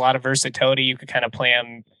has a lot of versatility. You could kind of play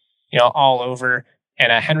him, all over.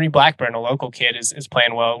 And Henry Blackburn, a local kid, is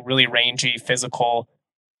playing well, really rangy, physical.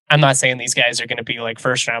 I'm not saying these guys are going to be like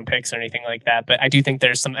first-round picks or anything like that, but I do think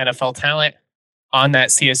there's some NFL talent on that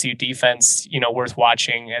CSU defense, worth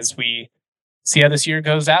watching as we see how this year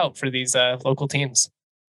goes out for these local teams.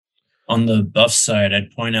 On the Buff side,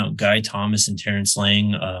 I'd point out Guy Thomas and Terrence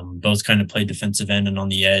Lang, both kind of play defensive end and on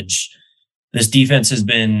the edge. This defense has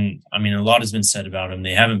been, a lot has been said about them.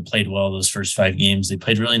 They haven't played well those first 5 games. They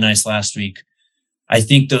played really nice last week. I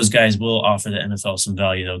think those guys will offer the NFL some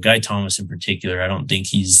value, though. Guy Thomas in particular, I don't think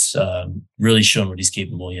he's really shown what he's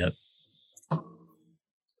capable yet.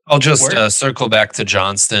 I'll just circle back to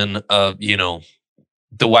Johnston. The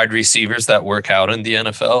wide receivers that work out in the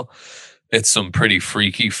NFL, it's some pretty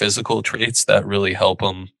freaky physical traits that really help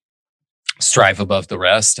them strive above the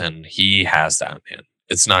rest, and he has that, man.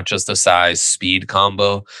 It's not just a size speed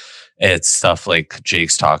combo. It's stuff like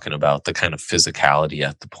Jake's talking about, the kind of physicality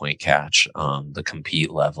at the point catch, the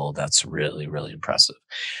compete level. That's really, really impressive.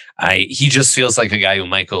 He just feels like a guy who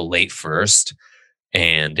might go late first,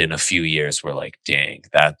 and in a few years we're like, dang,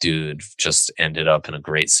 that dude just ended up in a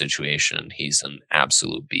great situation. He's an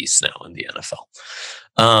absolute beast now in the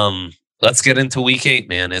NFL. Let's get into week 8,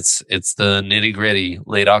 man. It's the nitty gritty.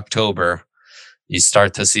 Late October, you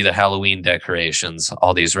start to see the Halloween decorations.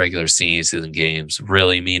 All these regular season games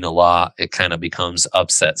really mean a lot. It kind of becomes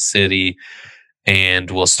upset city.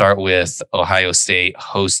 And we'll start with Ohio State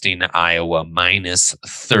hosting Iowa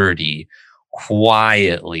 -30.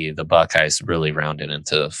 Quietly, the Buckeyes really rounded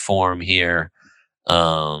into form here.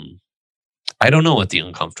 I don't know what the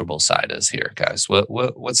uncomfortable side is here, guys.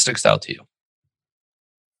 What sticks out to you?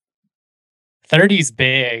 30's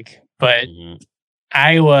big, but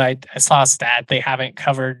Iowa, I saw a stat. They haven't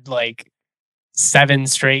covered like 7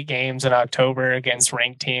 straight games in October against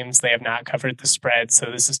ranked teams. They have not covered the spread. So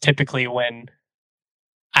this is typically when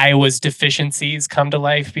Iowa's deficiencies come to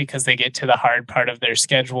life, because they get to the hard part of their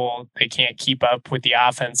schedule. They can't keep up with the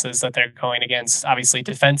offenses that they're going against. Obviously,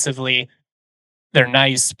 defensively, they're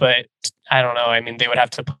nice, but I don't know. I mean, they would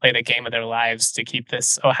have to play the game of their lives to keep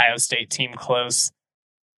this Ohio State team close.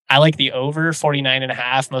 I like the over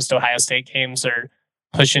 49.5. Most Ohio State games are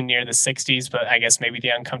pushing near the 60s, but I guess maybe the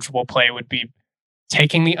uncomfortable play would be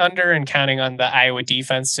taking the under and counting on the Iowa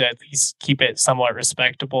defense to at least keep it somewhat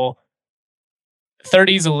respectable.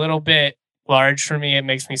 30 is a little bit large for me. It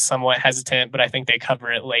makes me somewhat hesitant, but I think they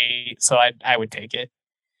cover it late, so I would take it.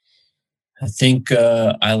 I think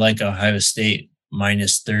I like Ohio State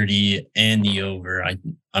 -30 and the over.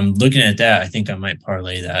 I'm looking at that. I think I might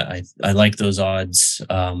parlay that. I like those odds,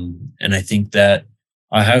 and I think that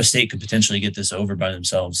Ohio State could potentially get this over by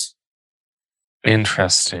themselves.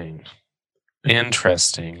 Interesting.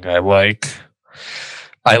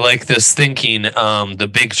 I like this thinking. The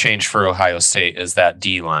big change for Ohio State is that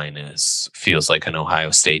D-line feels like an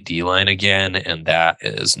Ohio State D-line again, and that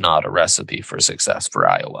is not a recipe for success for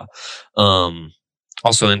Iowa.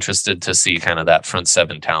 Also interested to see kind of that front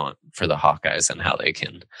 7 talent for the Hawkeyes and how they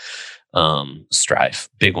can strive.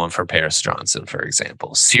 Big one for Paris Johnson, for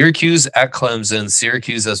example. Syracuse at Clemson.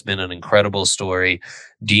 Syracuse has been an incredible story.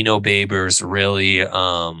 Dino Babers really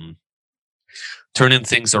turning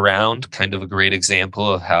things around. Kind of a great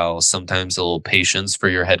example of how sometimes a little patience for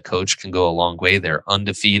your head coach can go a long way. They're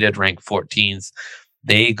undefeated, ranked 14th.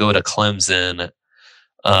 They go to Clemson.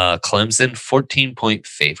 Clemson 14-point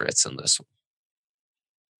favorites in this one.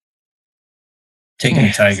 Taking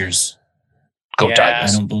the Tigers. Go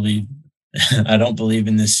Tigers. I don't believe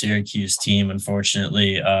in this Syracuse team,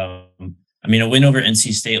 unfortunately. A win over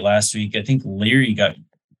NC State last week. I think Leary got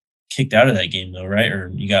kicked out of that game though, right?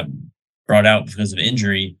 Or you got brought out because of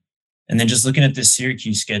injury. And then just looking at this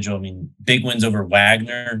Syracuse schedule, big wins over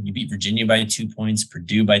Wagner. You beat Virginia by 2 points,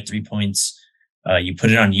 Purdue by 3 points. You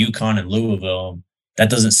put it on UConn and Louisville.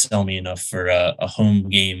 That doesn't sell me enough for a home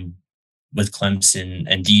game with Clemson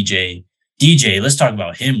and DJ. DJ, let's talk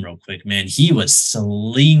about him real quick, man. He was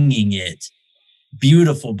slinging it.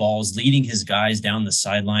 Beautiful balls, leading his guys down the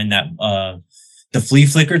sideline. That the flea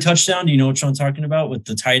flicker touchdown, do you know what I'm talking about? With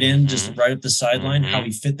the tight end just right up the sideline, how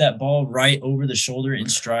he fit that ball right over the shoulder in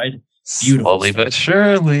stride. Beautiful. Slowly but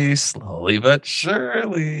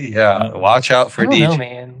surely. Yeah, watch out for DJ. I don't know,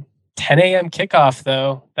 man. 10 a.m. kickoff,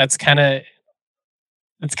 though. That's kind of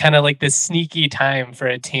like this sneaky time for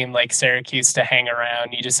a team like Syracuse to hang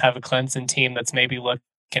around. You just have a Clemson team that's maybe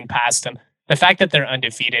looking past them. The fact that they're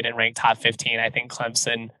undefeated and ranked top 15, I think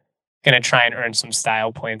Clemson going to try and earn some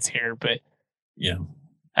style points here. But yeah,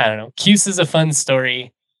 I don't know. Cuse is a fun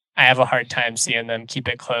story. I have a hard time seeing them keep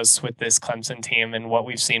it close with this Clemson team and what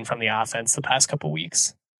we've seen from the offense the past couple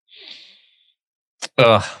weeks.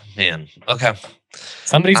 Oh, man. Okay.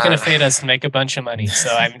 Somebody's going to fade us and make a bunch of money. So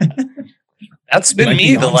I'm... That's been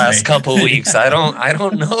me the last couple weeks. I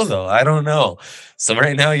don't know though. I don't know. So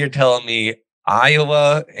right now you're telling me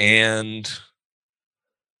Iowa and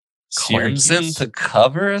Clemson to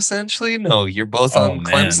cover essentially? No, you're both on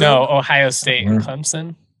Clemson. No, Ohio State and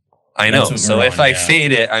Clemson. I know. So if I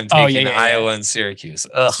fade it, I'm taking Iowa and Syracuse.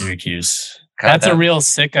 Ugh. Syracuse. God, that's a real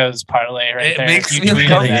sickos parlay right there. It makes me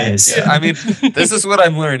uncomfortable. This is what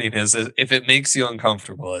I'm learning is if it makes you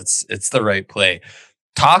uncomfortable, it's the right play.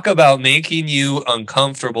 Talk about making you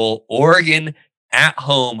uncomfortable. Oregon at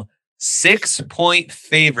home, 6-point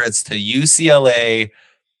favorites to UCLA.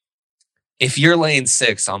 If you're laying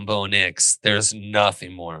 6 on Bo Nix, there's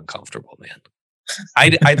nothing more uncomfortable, man.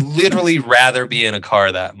 I'd literally rather be in a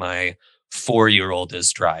car that my 4-year-old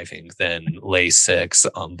is driving than lay 6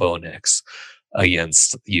 on Bo Nix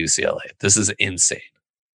against UCLA. This is insane.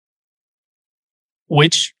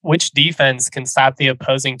 Which defense can stop the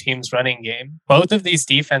opposing team's running game? Both of these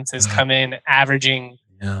defenses come in averaging,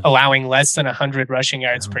 allowing less than 100 rushing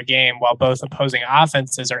yards per game, while both opposing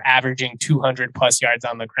offenses are averaging 200 plus yards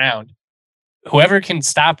on the ground. Whoever can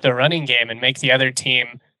stop the running game and make the other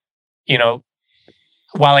team,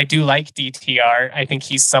 while I do like DTR, I think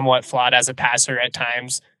he's somewhat flawed as a passer at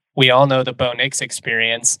times. We all know the Bo Nix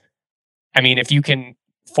experience. I mean, if you can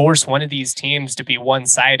force one of these teams to be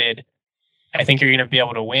one-sided, I think you're going to be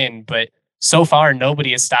able to win. But so far,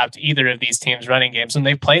 nobody has stopped either of these teams' running games, and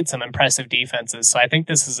they've played some impressive defenses. So I think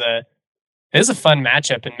this is a fun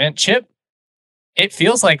matchup. And man, Chip, it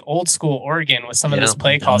feels like old school Oregon with some of this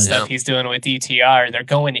play call stuff he's doing with DTR. They're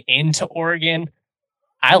going into Oregon.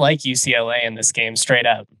 I like UCLA in this game straight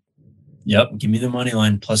up. Yep, give me the money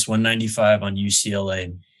line plus 195 on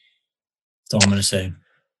UCLA. That's all I'm going to say.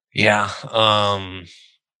 Yeah.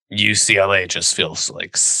 UCLA just feels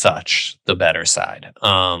like such the better side.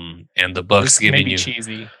 And the book's giving you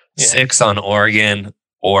cheesy. 6 on Oregon.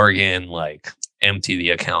 Oregon, like, empty the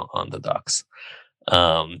account on the Ducks.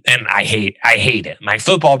 And I hate it. My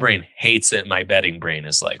football brain hates it. My betting brain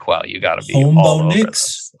is like, wow, you got to be Home all Bo over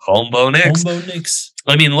Nix. Home Bo Nix. Home Bo Nix.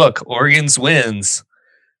 I mean, look, Oregon's wins.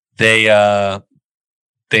 They waxed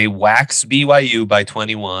BYU by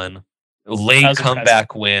 21. Late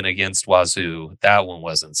comeback win against Wazoo. That one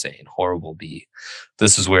was insane. Horrible beat.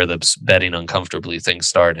 This is where the betting uncomfortably thing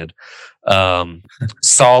started.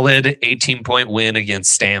 Solid 18-point win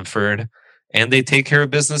against Stanford. And they take care of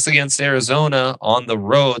business against Arizona on the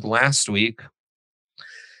road last week.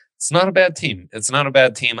 It's not a bad team.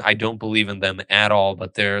 I don't believe in them at all,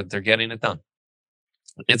 but they're getting it done.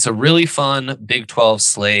 It's a really fun Big 12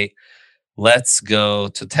 slate. Let's go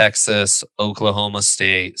to Texas, Oklahoma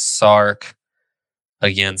State, Sark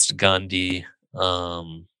against Gundy.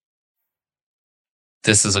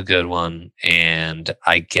 This is a good one. And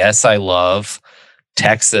I guess I love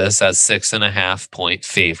Texas as 6.5-point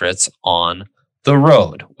favorites on the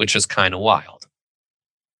road, which is kind of wild.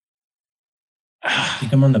 I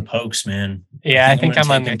think I'm on the Pokes, man. Yeah, I think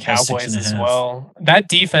I'm on the Cowboys as well. That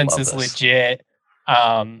defense is legit.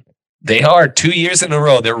 They are 2 years in a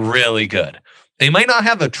row. They're really good. They might not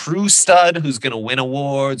have a true stud who's going to win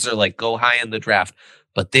awards or like go high in the draft,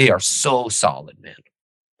 but they are so solid, man.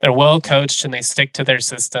 They're well coached and they stick to their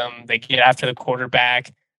system. They get after the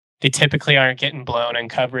quarterback. They typically aren't getting blown in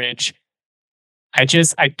coverage. I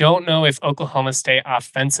don't know if Oklahoma State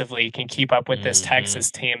offensively can keep up with this Texas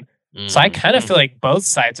team. So I kind of feel like both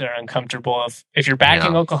sides are uncomfortable. If you're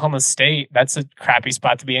backing Oklahoma State, that's a crappy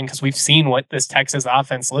spot to be in because we've seen what this Texas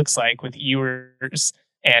offense looks like with Ewers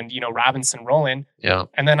and Robinson rolling. Yeah.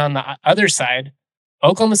 And then on the other side,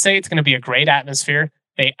 Oklahoma State's going to be a great atmosphere.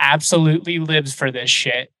 They absolutely live for this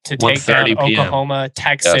shit to take down Oklahoma,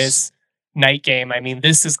 Texas night game. I mean,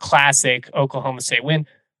 this is classic Oklahoma State win.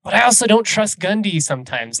 But I also don't trust Gundy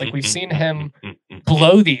sometimes. Like, we've seen him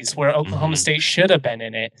blow these where Oklahoma State should have been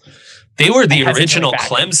in it. They were the original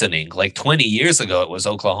Clemsoning. Like 20 years ago, it was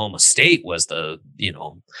Oklahoma State was the,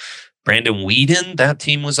 Brandon Weeden. That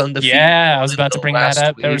team was undefeated. Yeah, I was about to bring that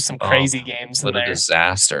up. There were some crazy games in there. What a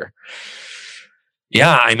disaster.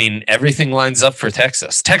 Yeah, I mean, everything lines up for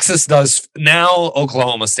Texas. Texas does. Now,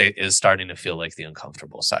 Oklahoma State is starting to feel like the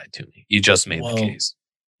uncomfortable side to me. You just made the case.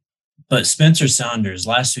 But Spencer Saunders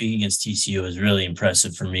last week against TCU was really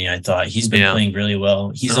impressive for me. I thought he's been playing really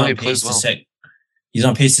well. He's on pace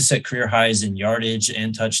to set career highs in yardage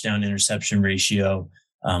and touchdown interception ratio.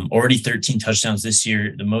 Already 13 touchdowns this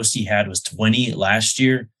year. The most he had was 20 last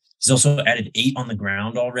year. He's also added 8 on the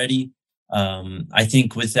ground already. I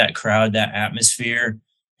think with that crowd, that atmosphere,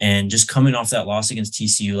 and just coming off that loss against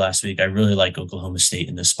TCU last week, I really like Oklahoma State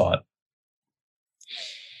in this spot.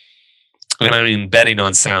 And I mean, betting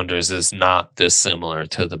on Sounders is not dissimilar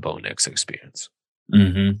to the Bo Nix experience.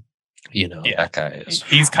 Mm-hmm. That guy is.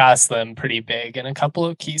 He's cost them pretty big in a couple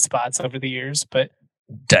of key spots over the years, but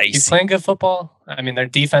dicey. He's playing good football. I mean, their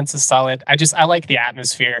defense is solid. I like the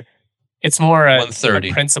atmosphere. It's more a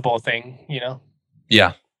principle thing,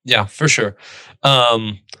 Yeah, for sure.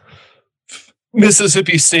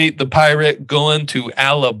 Mississippi State, the Pirate, going to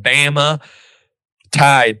Alabama,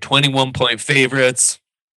 tied 21-point favorites.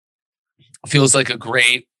 Feels like a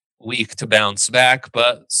great week to bounce back,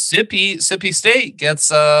 but Sippy State gets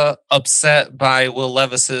upset by Will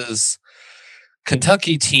Levis's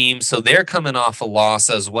Kentucky team, so they're coming off a loss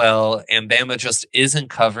as well, and Bama just isn't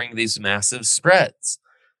covering these massive spreads.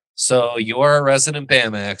 So you're a resident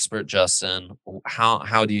Bama expert, Justin.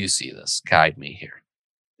 How do you see this? Guide me here.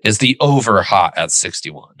 Is the over hot at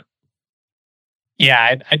 61?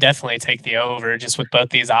 Yeah, I definitely take the over just with both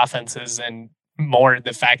these offenses, and more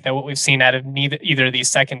the fact that what we've seen out of either of these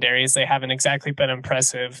secondaries, they haven't exactly been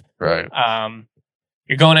impressive. Right.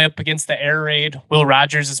 You're going up against the air raid. Will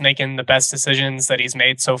Rogers is making the best decisions that he's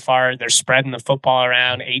made so far. They're spreading the football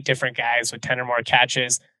around, 8 different guys with 10 or more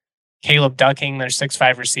catches. Caleb Ducking, their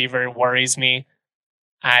 6'5" receiver, worries me.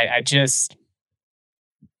 I don't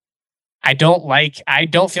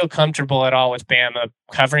feel comfortable at all with Bama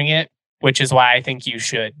covering it, which is why I think you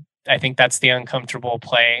should. I think that's the uncomfortable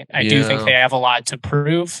play. I do think they have a lot to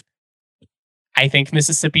prove. I think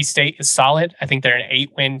Mississippi State is solid. I think they're an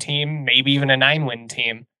 8-win team, maybe even a 9-win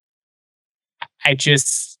team.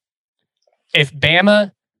 If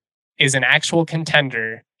Bama is an actual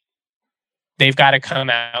contender, they've got to come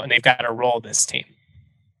out and they've got to roll this team.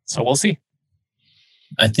 So we'll see.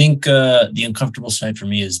 I think the uncomfortable side for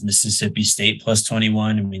me is Mississippi State plus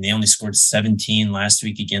 21. I mean, they only scored 17 last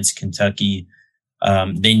week against Kentucky.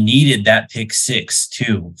 They needed that pick 6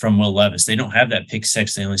 too from Will Levis. They don't have that pick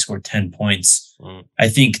 6. They only scored 10 points. I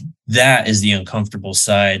think that is the uncomfortable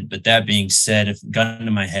side. But that being said, if gun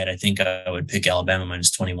to my head, I think I would pick Alabama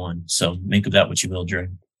minus 21. So make of that what you will, Dre.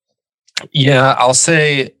 Yeah, I'll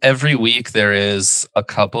say every week there is a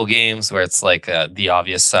couple games where it's like the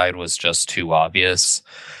obvious side was just too obvious.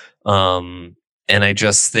 And I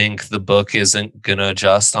just think the book isn't going to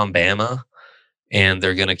adjust on Bama. And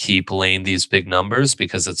they're going to keep laying these big numbers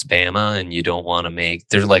because it's Bama, and you don't want to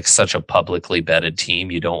they're like such a publicly betted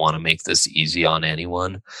team. You don't want to make this easy on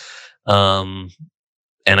anyone. And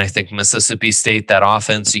I think Mississippi State, that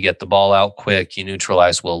offense, you get the ball out quick. You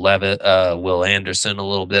neutralize Will Anderson a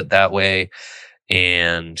little bit that way.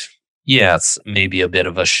 And yeah, it's maybe a bit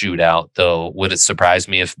of a shootout, though. Would it surprise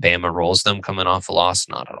me if Bama rolls them coming off a loss?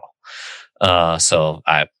 Not at all.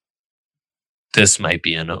 This might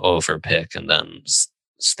be an over pick and then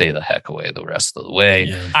stay the heck away the rest of the way.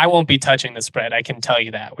 Yeah. I won't be touching the spread. I can tell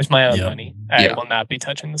you that with my own money. I will not be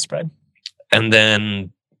touching the spread. And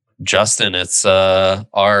then, Justin, it's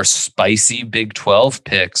our spicy Big 12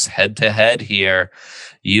 picks head to head here.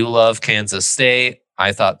 You love Kansas State.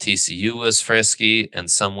 I thought TCU was frisky, and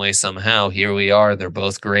some way, somehow, here we are. They're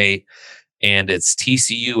both great. And it's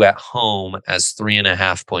TCU at home as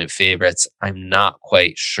 3.5-point favorites. I'm not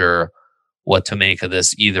quite sure what to make of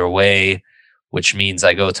this either way, which means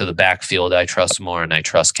I go to the backfield I trust more, and I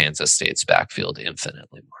trust Kansas State's backfield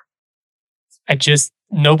infinitely more.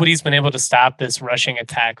 Nobody's been able to stop this rushing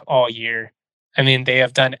attack all year. I mean, they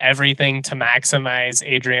have done everything to maximize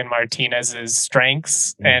Adrian Martinez's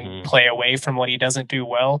strengths and play away from what he doesn't do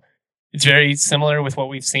well. It's very similar with what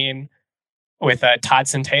we've seen with Todd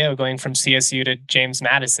Centeio going from CSU to James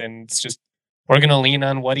Madison. It's just, we're going to lean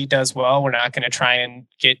on what he does well. We're not going to try and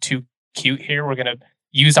get too cute here. We're going to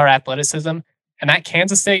use our athleticism, and that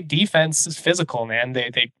Kansas State defense is physical, man.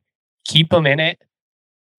 They keep them in it.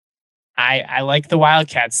 I like the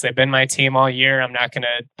Wildcats. They've been my team all year. I'm not going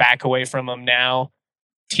to back away from them now.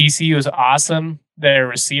 TCU is awesome. Their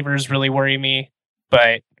receivers really worry me,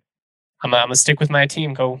 but I'm going to stick with my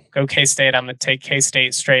team. Go K-State. I'm going to take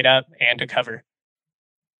K-State straight up and to cover.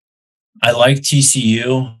 I like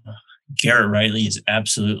TCU. Garrett Riley is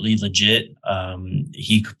absolutely legit.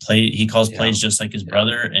 He calls plays just like his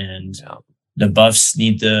brother, and the Buffs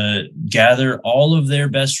need to gather all of their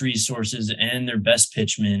best resources and their best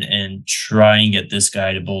pitchmen and try and get this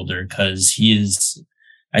guy to Boulder, because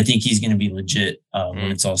I think he's going to be legit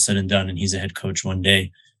when it's all said and done, and he's a head coach one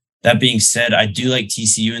day. That being said, I do like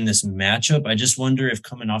TCU in this matchup. I just wonder if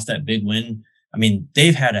coming off that big win, I mean,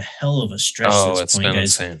 they've had a hell of a stretch this point,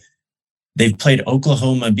 guys. Insane. They've played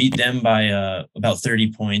Oklahoma, beat them by about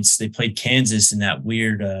 30 points. They played Kansas in that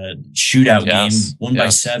weird shootout game, won by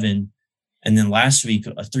 7. And then last week,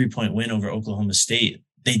 a 3-point win over Oklahoma State.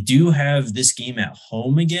 They do have this game at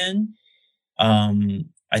home again.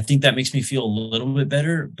 I think that makes me feel a little bit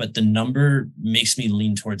better, but the number makes me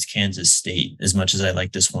lean towards Kansas State as much as I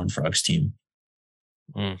like this Horned Frogs team.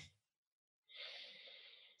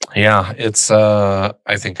 Yeah, it's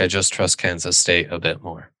I think I just trust Kansas State a bit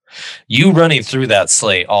more. You running through that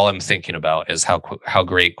slate, all I'm thinking about is how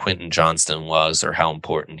great Quentin Johnston was, or how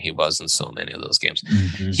important he was in so many of those games.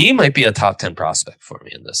 He might be a top 10 prospect for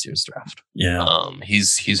me in this year's draft. Yeah.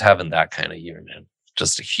 He's having that kind of year, man.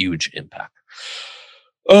 Just a huge impact.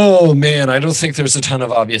 Oh man, I don't think there's a ton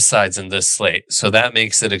of obvious sides in this slate, so that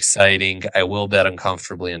makes it exciting. I will bet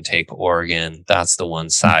uncomfortably and take Oregon. That's the one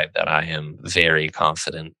side that I am very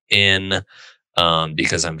confident in,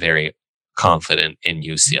 because I'm very confident in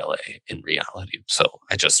UCLA in reality. So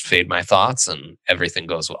I just fade my thoughts and everything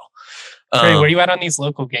goes well. Trey, where are you at on these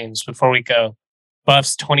local games before we go?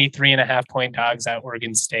 Buffs 23.5 point dogs at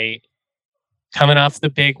Oregon State. Coming off the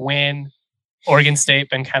big win, Oregon State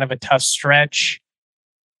been kind of a tough stretch.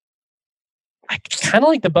 I kind of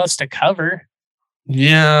like the Buffs to cover.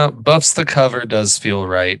 Yeah, Buffs to cover does feel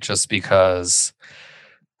right, just because,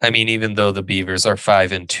 I mean, even though the Beavers are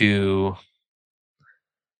 5-2,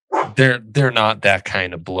 they're not that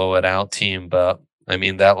kind of blow it out team. But I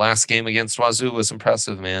mean, that last game against Wazoo was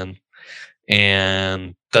impressive, man,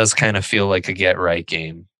 and does kind of feel like a get right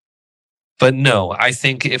game. But no, I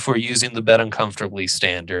think if we're using the bet uncomfortably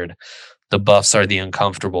standard, the Buffs are the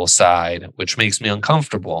uncomfortable side, which makes me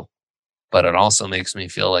uncomfortable. But it also makes me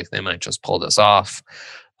feel like they might just pull this off.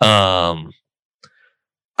 I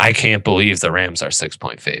can't believe the Rams are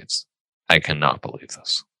 6-point faves. I cannot believe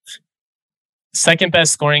this. Second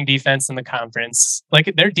best scoring defense in the conference.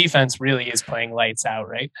 Like, their defense really is playing lights out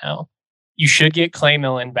right now. You should get Clay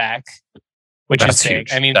Millen back, which is big.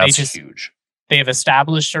 Huge. I mean, that's huge. They have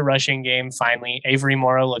established a rushing game finally. Avery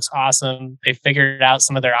Morrow looks awesome. They figured out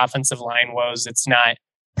some of their offensive line woes. It's not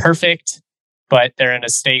perfect, but they're in a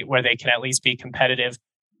state where they can at least be competitive.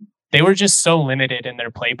 They were just so limited in their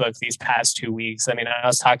playbook these past 2 weeks. I mean, I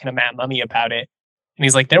was talking to Matt Mummy about it, and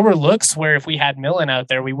he's like, there were looks where if we had Millen out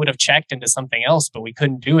there, we would have checked into something else, but we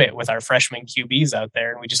couldn't do it with our freshman QBs out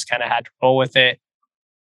there, and we just kind of had to roll with it.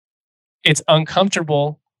 It's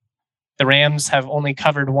uncomfortable. The Rams have only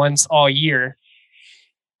covered once all year.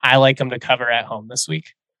 I like them to cover at home this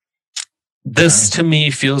week. This, to me,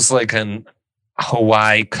 feels like an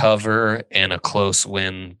Hawaii cover and a close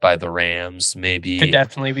win by the Rams. Maybe could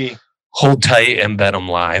definitely be. Hold tight and bet them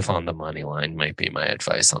live on the money line might be my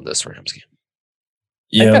advice on this Rams game.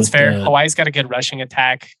 Yeah, I think that's fair. Hawaii's got a good rushing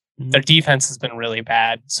attack. Their defense has been really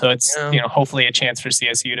bad, so it's hopefully a chance for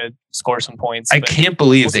CSU to score some points. I can't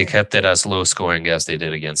believe they kept it as low scoring as they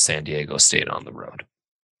did against San Diego State on the road.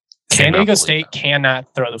 San Diego State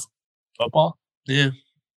cannot throw the football. Yeah.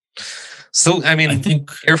 So, I mean, I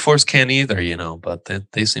think Air Force can't either, but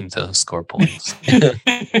they seem to score points.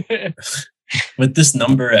 With this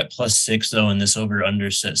number at +6, though, and this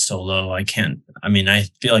over-under set so low, I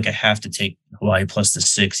feel like I have to take Hawaii plus the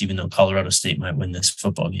 6, even though Colorado State might win this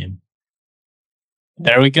football game.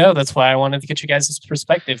 There we go. That's why I wanted to get you guys'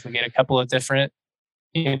 perspective. We get a couple of different,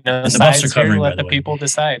 and the Buffs are covering, let the people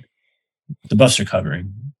decide. The Buffs are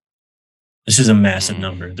covering. This is a massive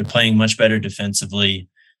number. They're playing much better defensively.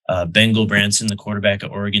 Bengal Branson, the quarterback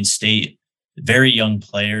at Oregon State, very young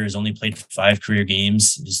player, has only played 5 career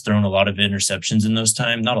games. He's thrown a lot of interceptions in those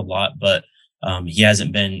time. Not a lot, but he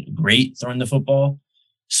hasn't been great throwing the football.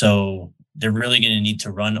 So they're really going to need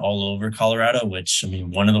to run all over Colorado, which,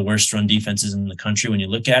 one of the worst run defenses in the country when you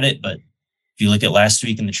look at it. But if you look at last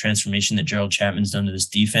week and the transformation that Gerald Chapman's done to this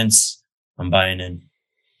defense, I'm buying in.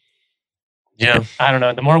 Yeah. I don't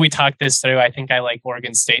know. The more we talk this through, I think I like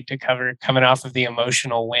Oregon State to cover coming off of the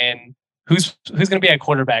emotional win. Who's going to be at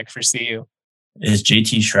quarterback for CU? Is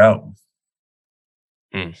JT Shrout.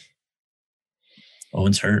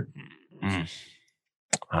 Owen's hurt.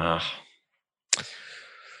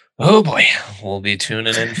 Oh boy, we'll be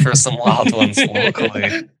tuning in for some wild ones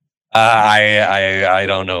locally. I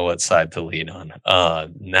don't know what side to lean on.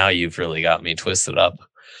 Now you've really got me twisted up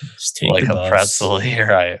like a pretzel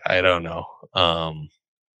here. I don't know.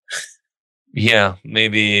 Yeah,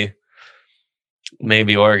 maybe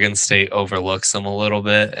Oregon State overlooks them a little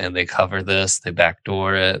bit and they cover this, they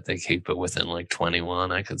backdoor it, they keep it within like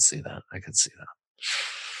 21. I could see that.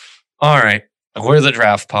 All right. We're the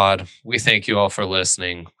Draft Pod. We thank you all for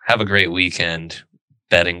listening. Have a great weekend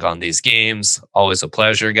betting on these games. Always a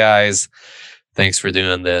pleasure, guys. Thanks for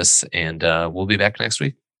doing this, and we'll be back next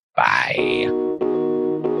week. Bye.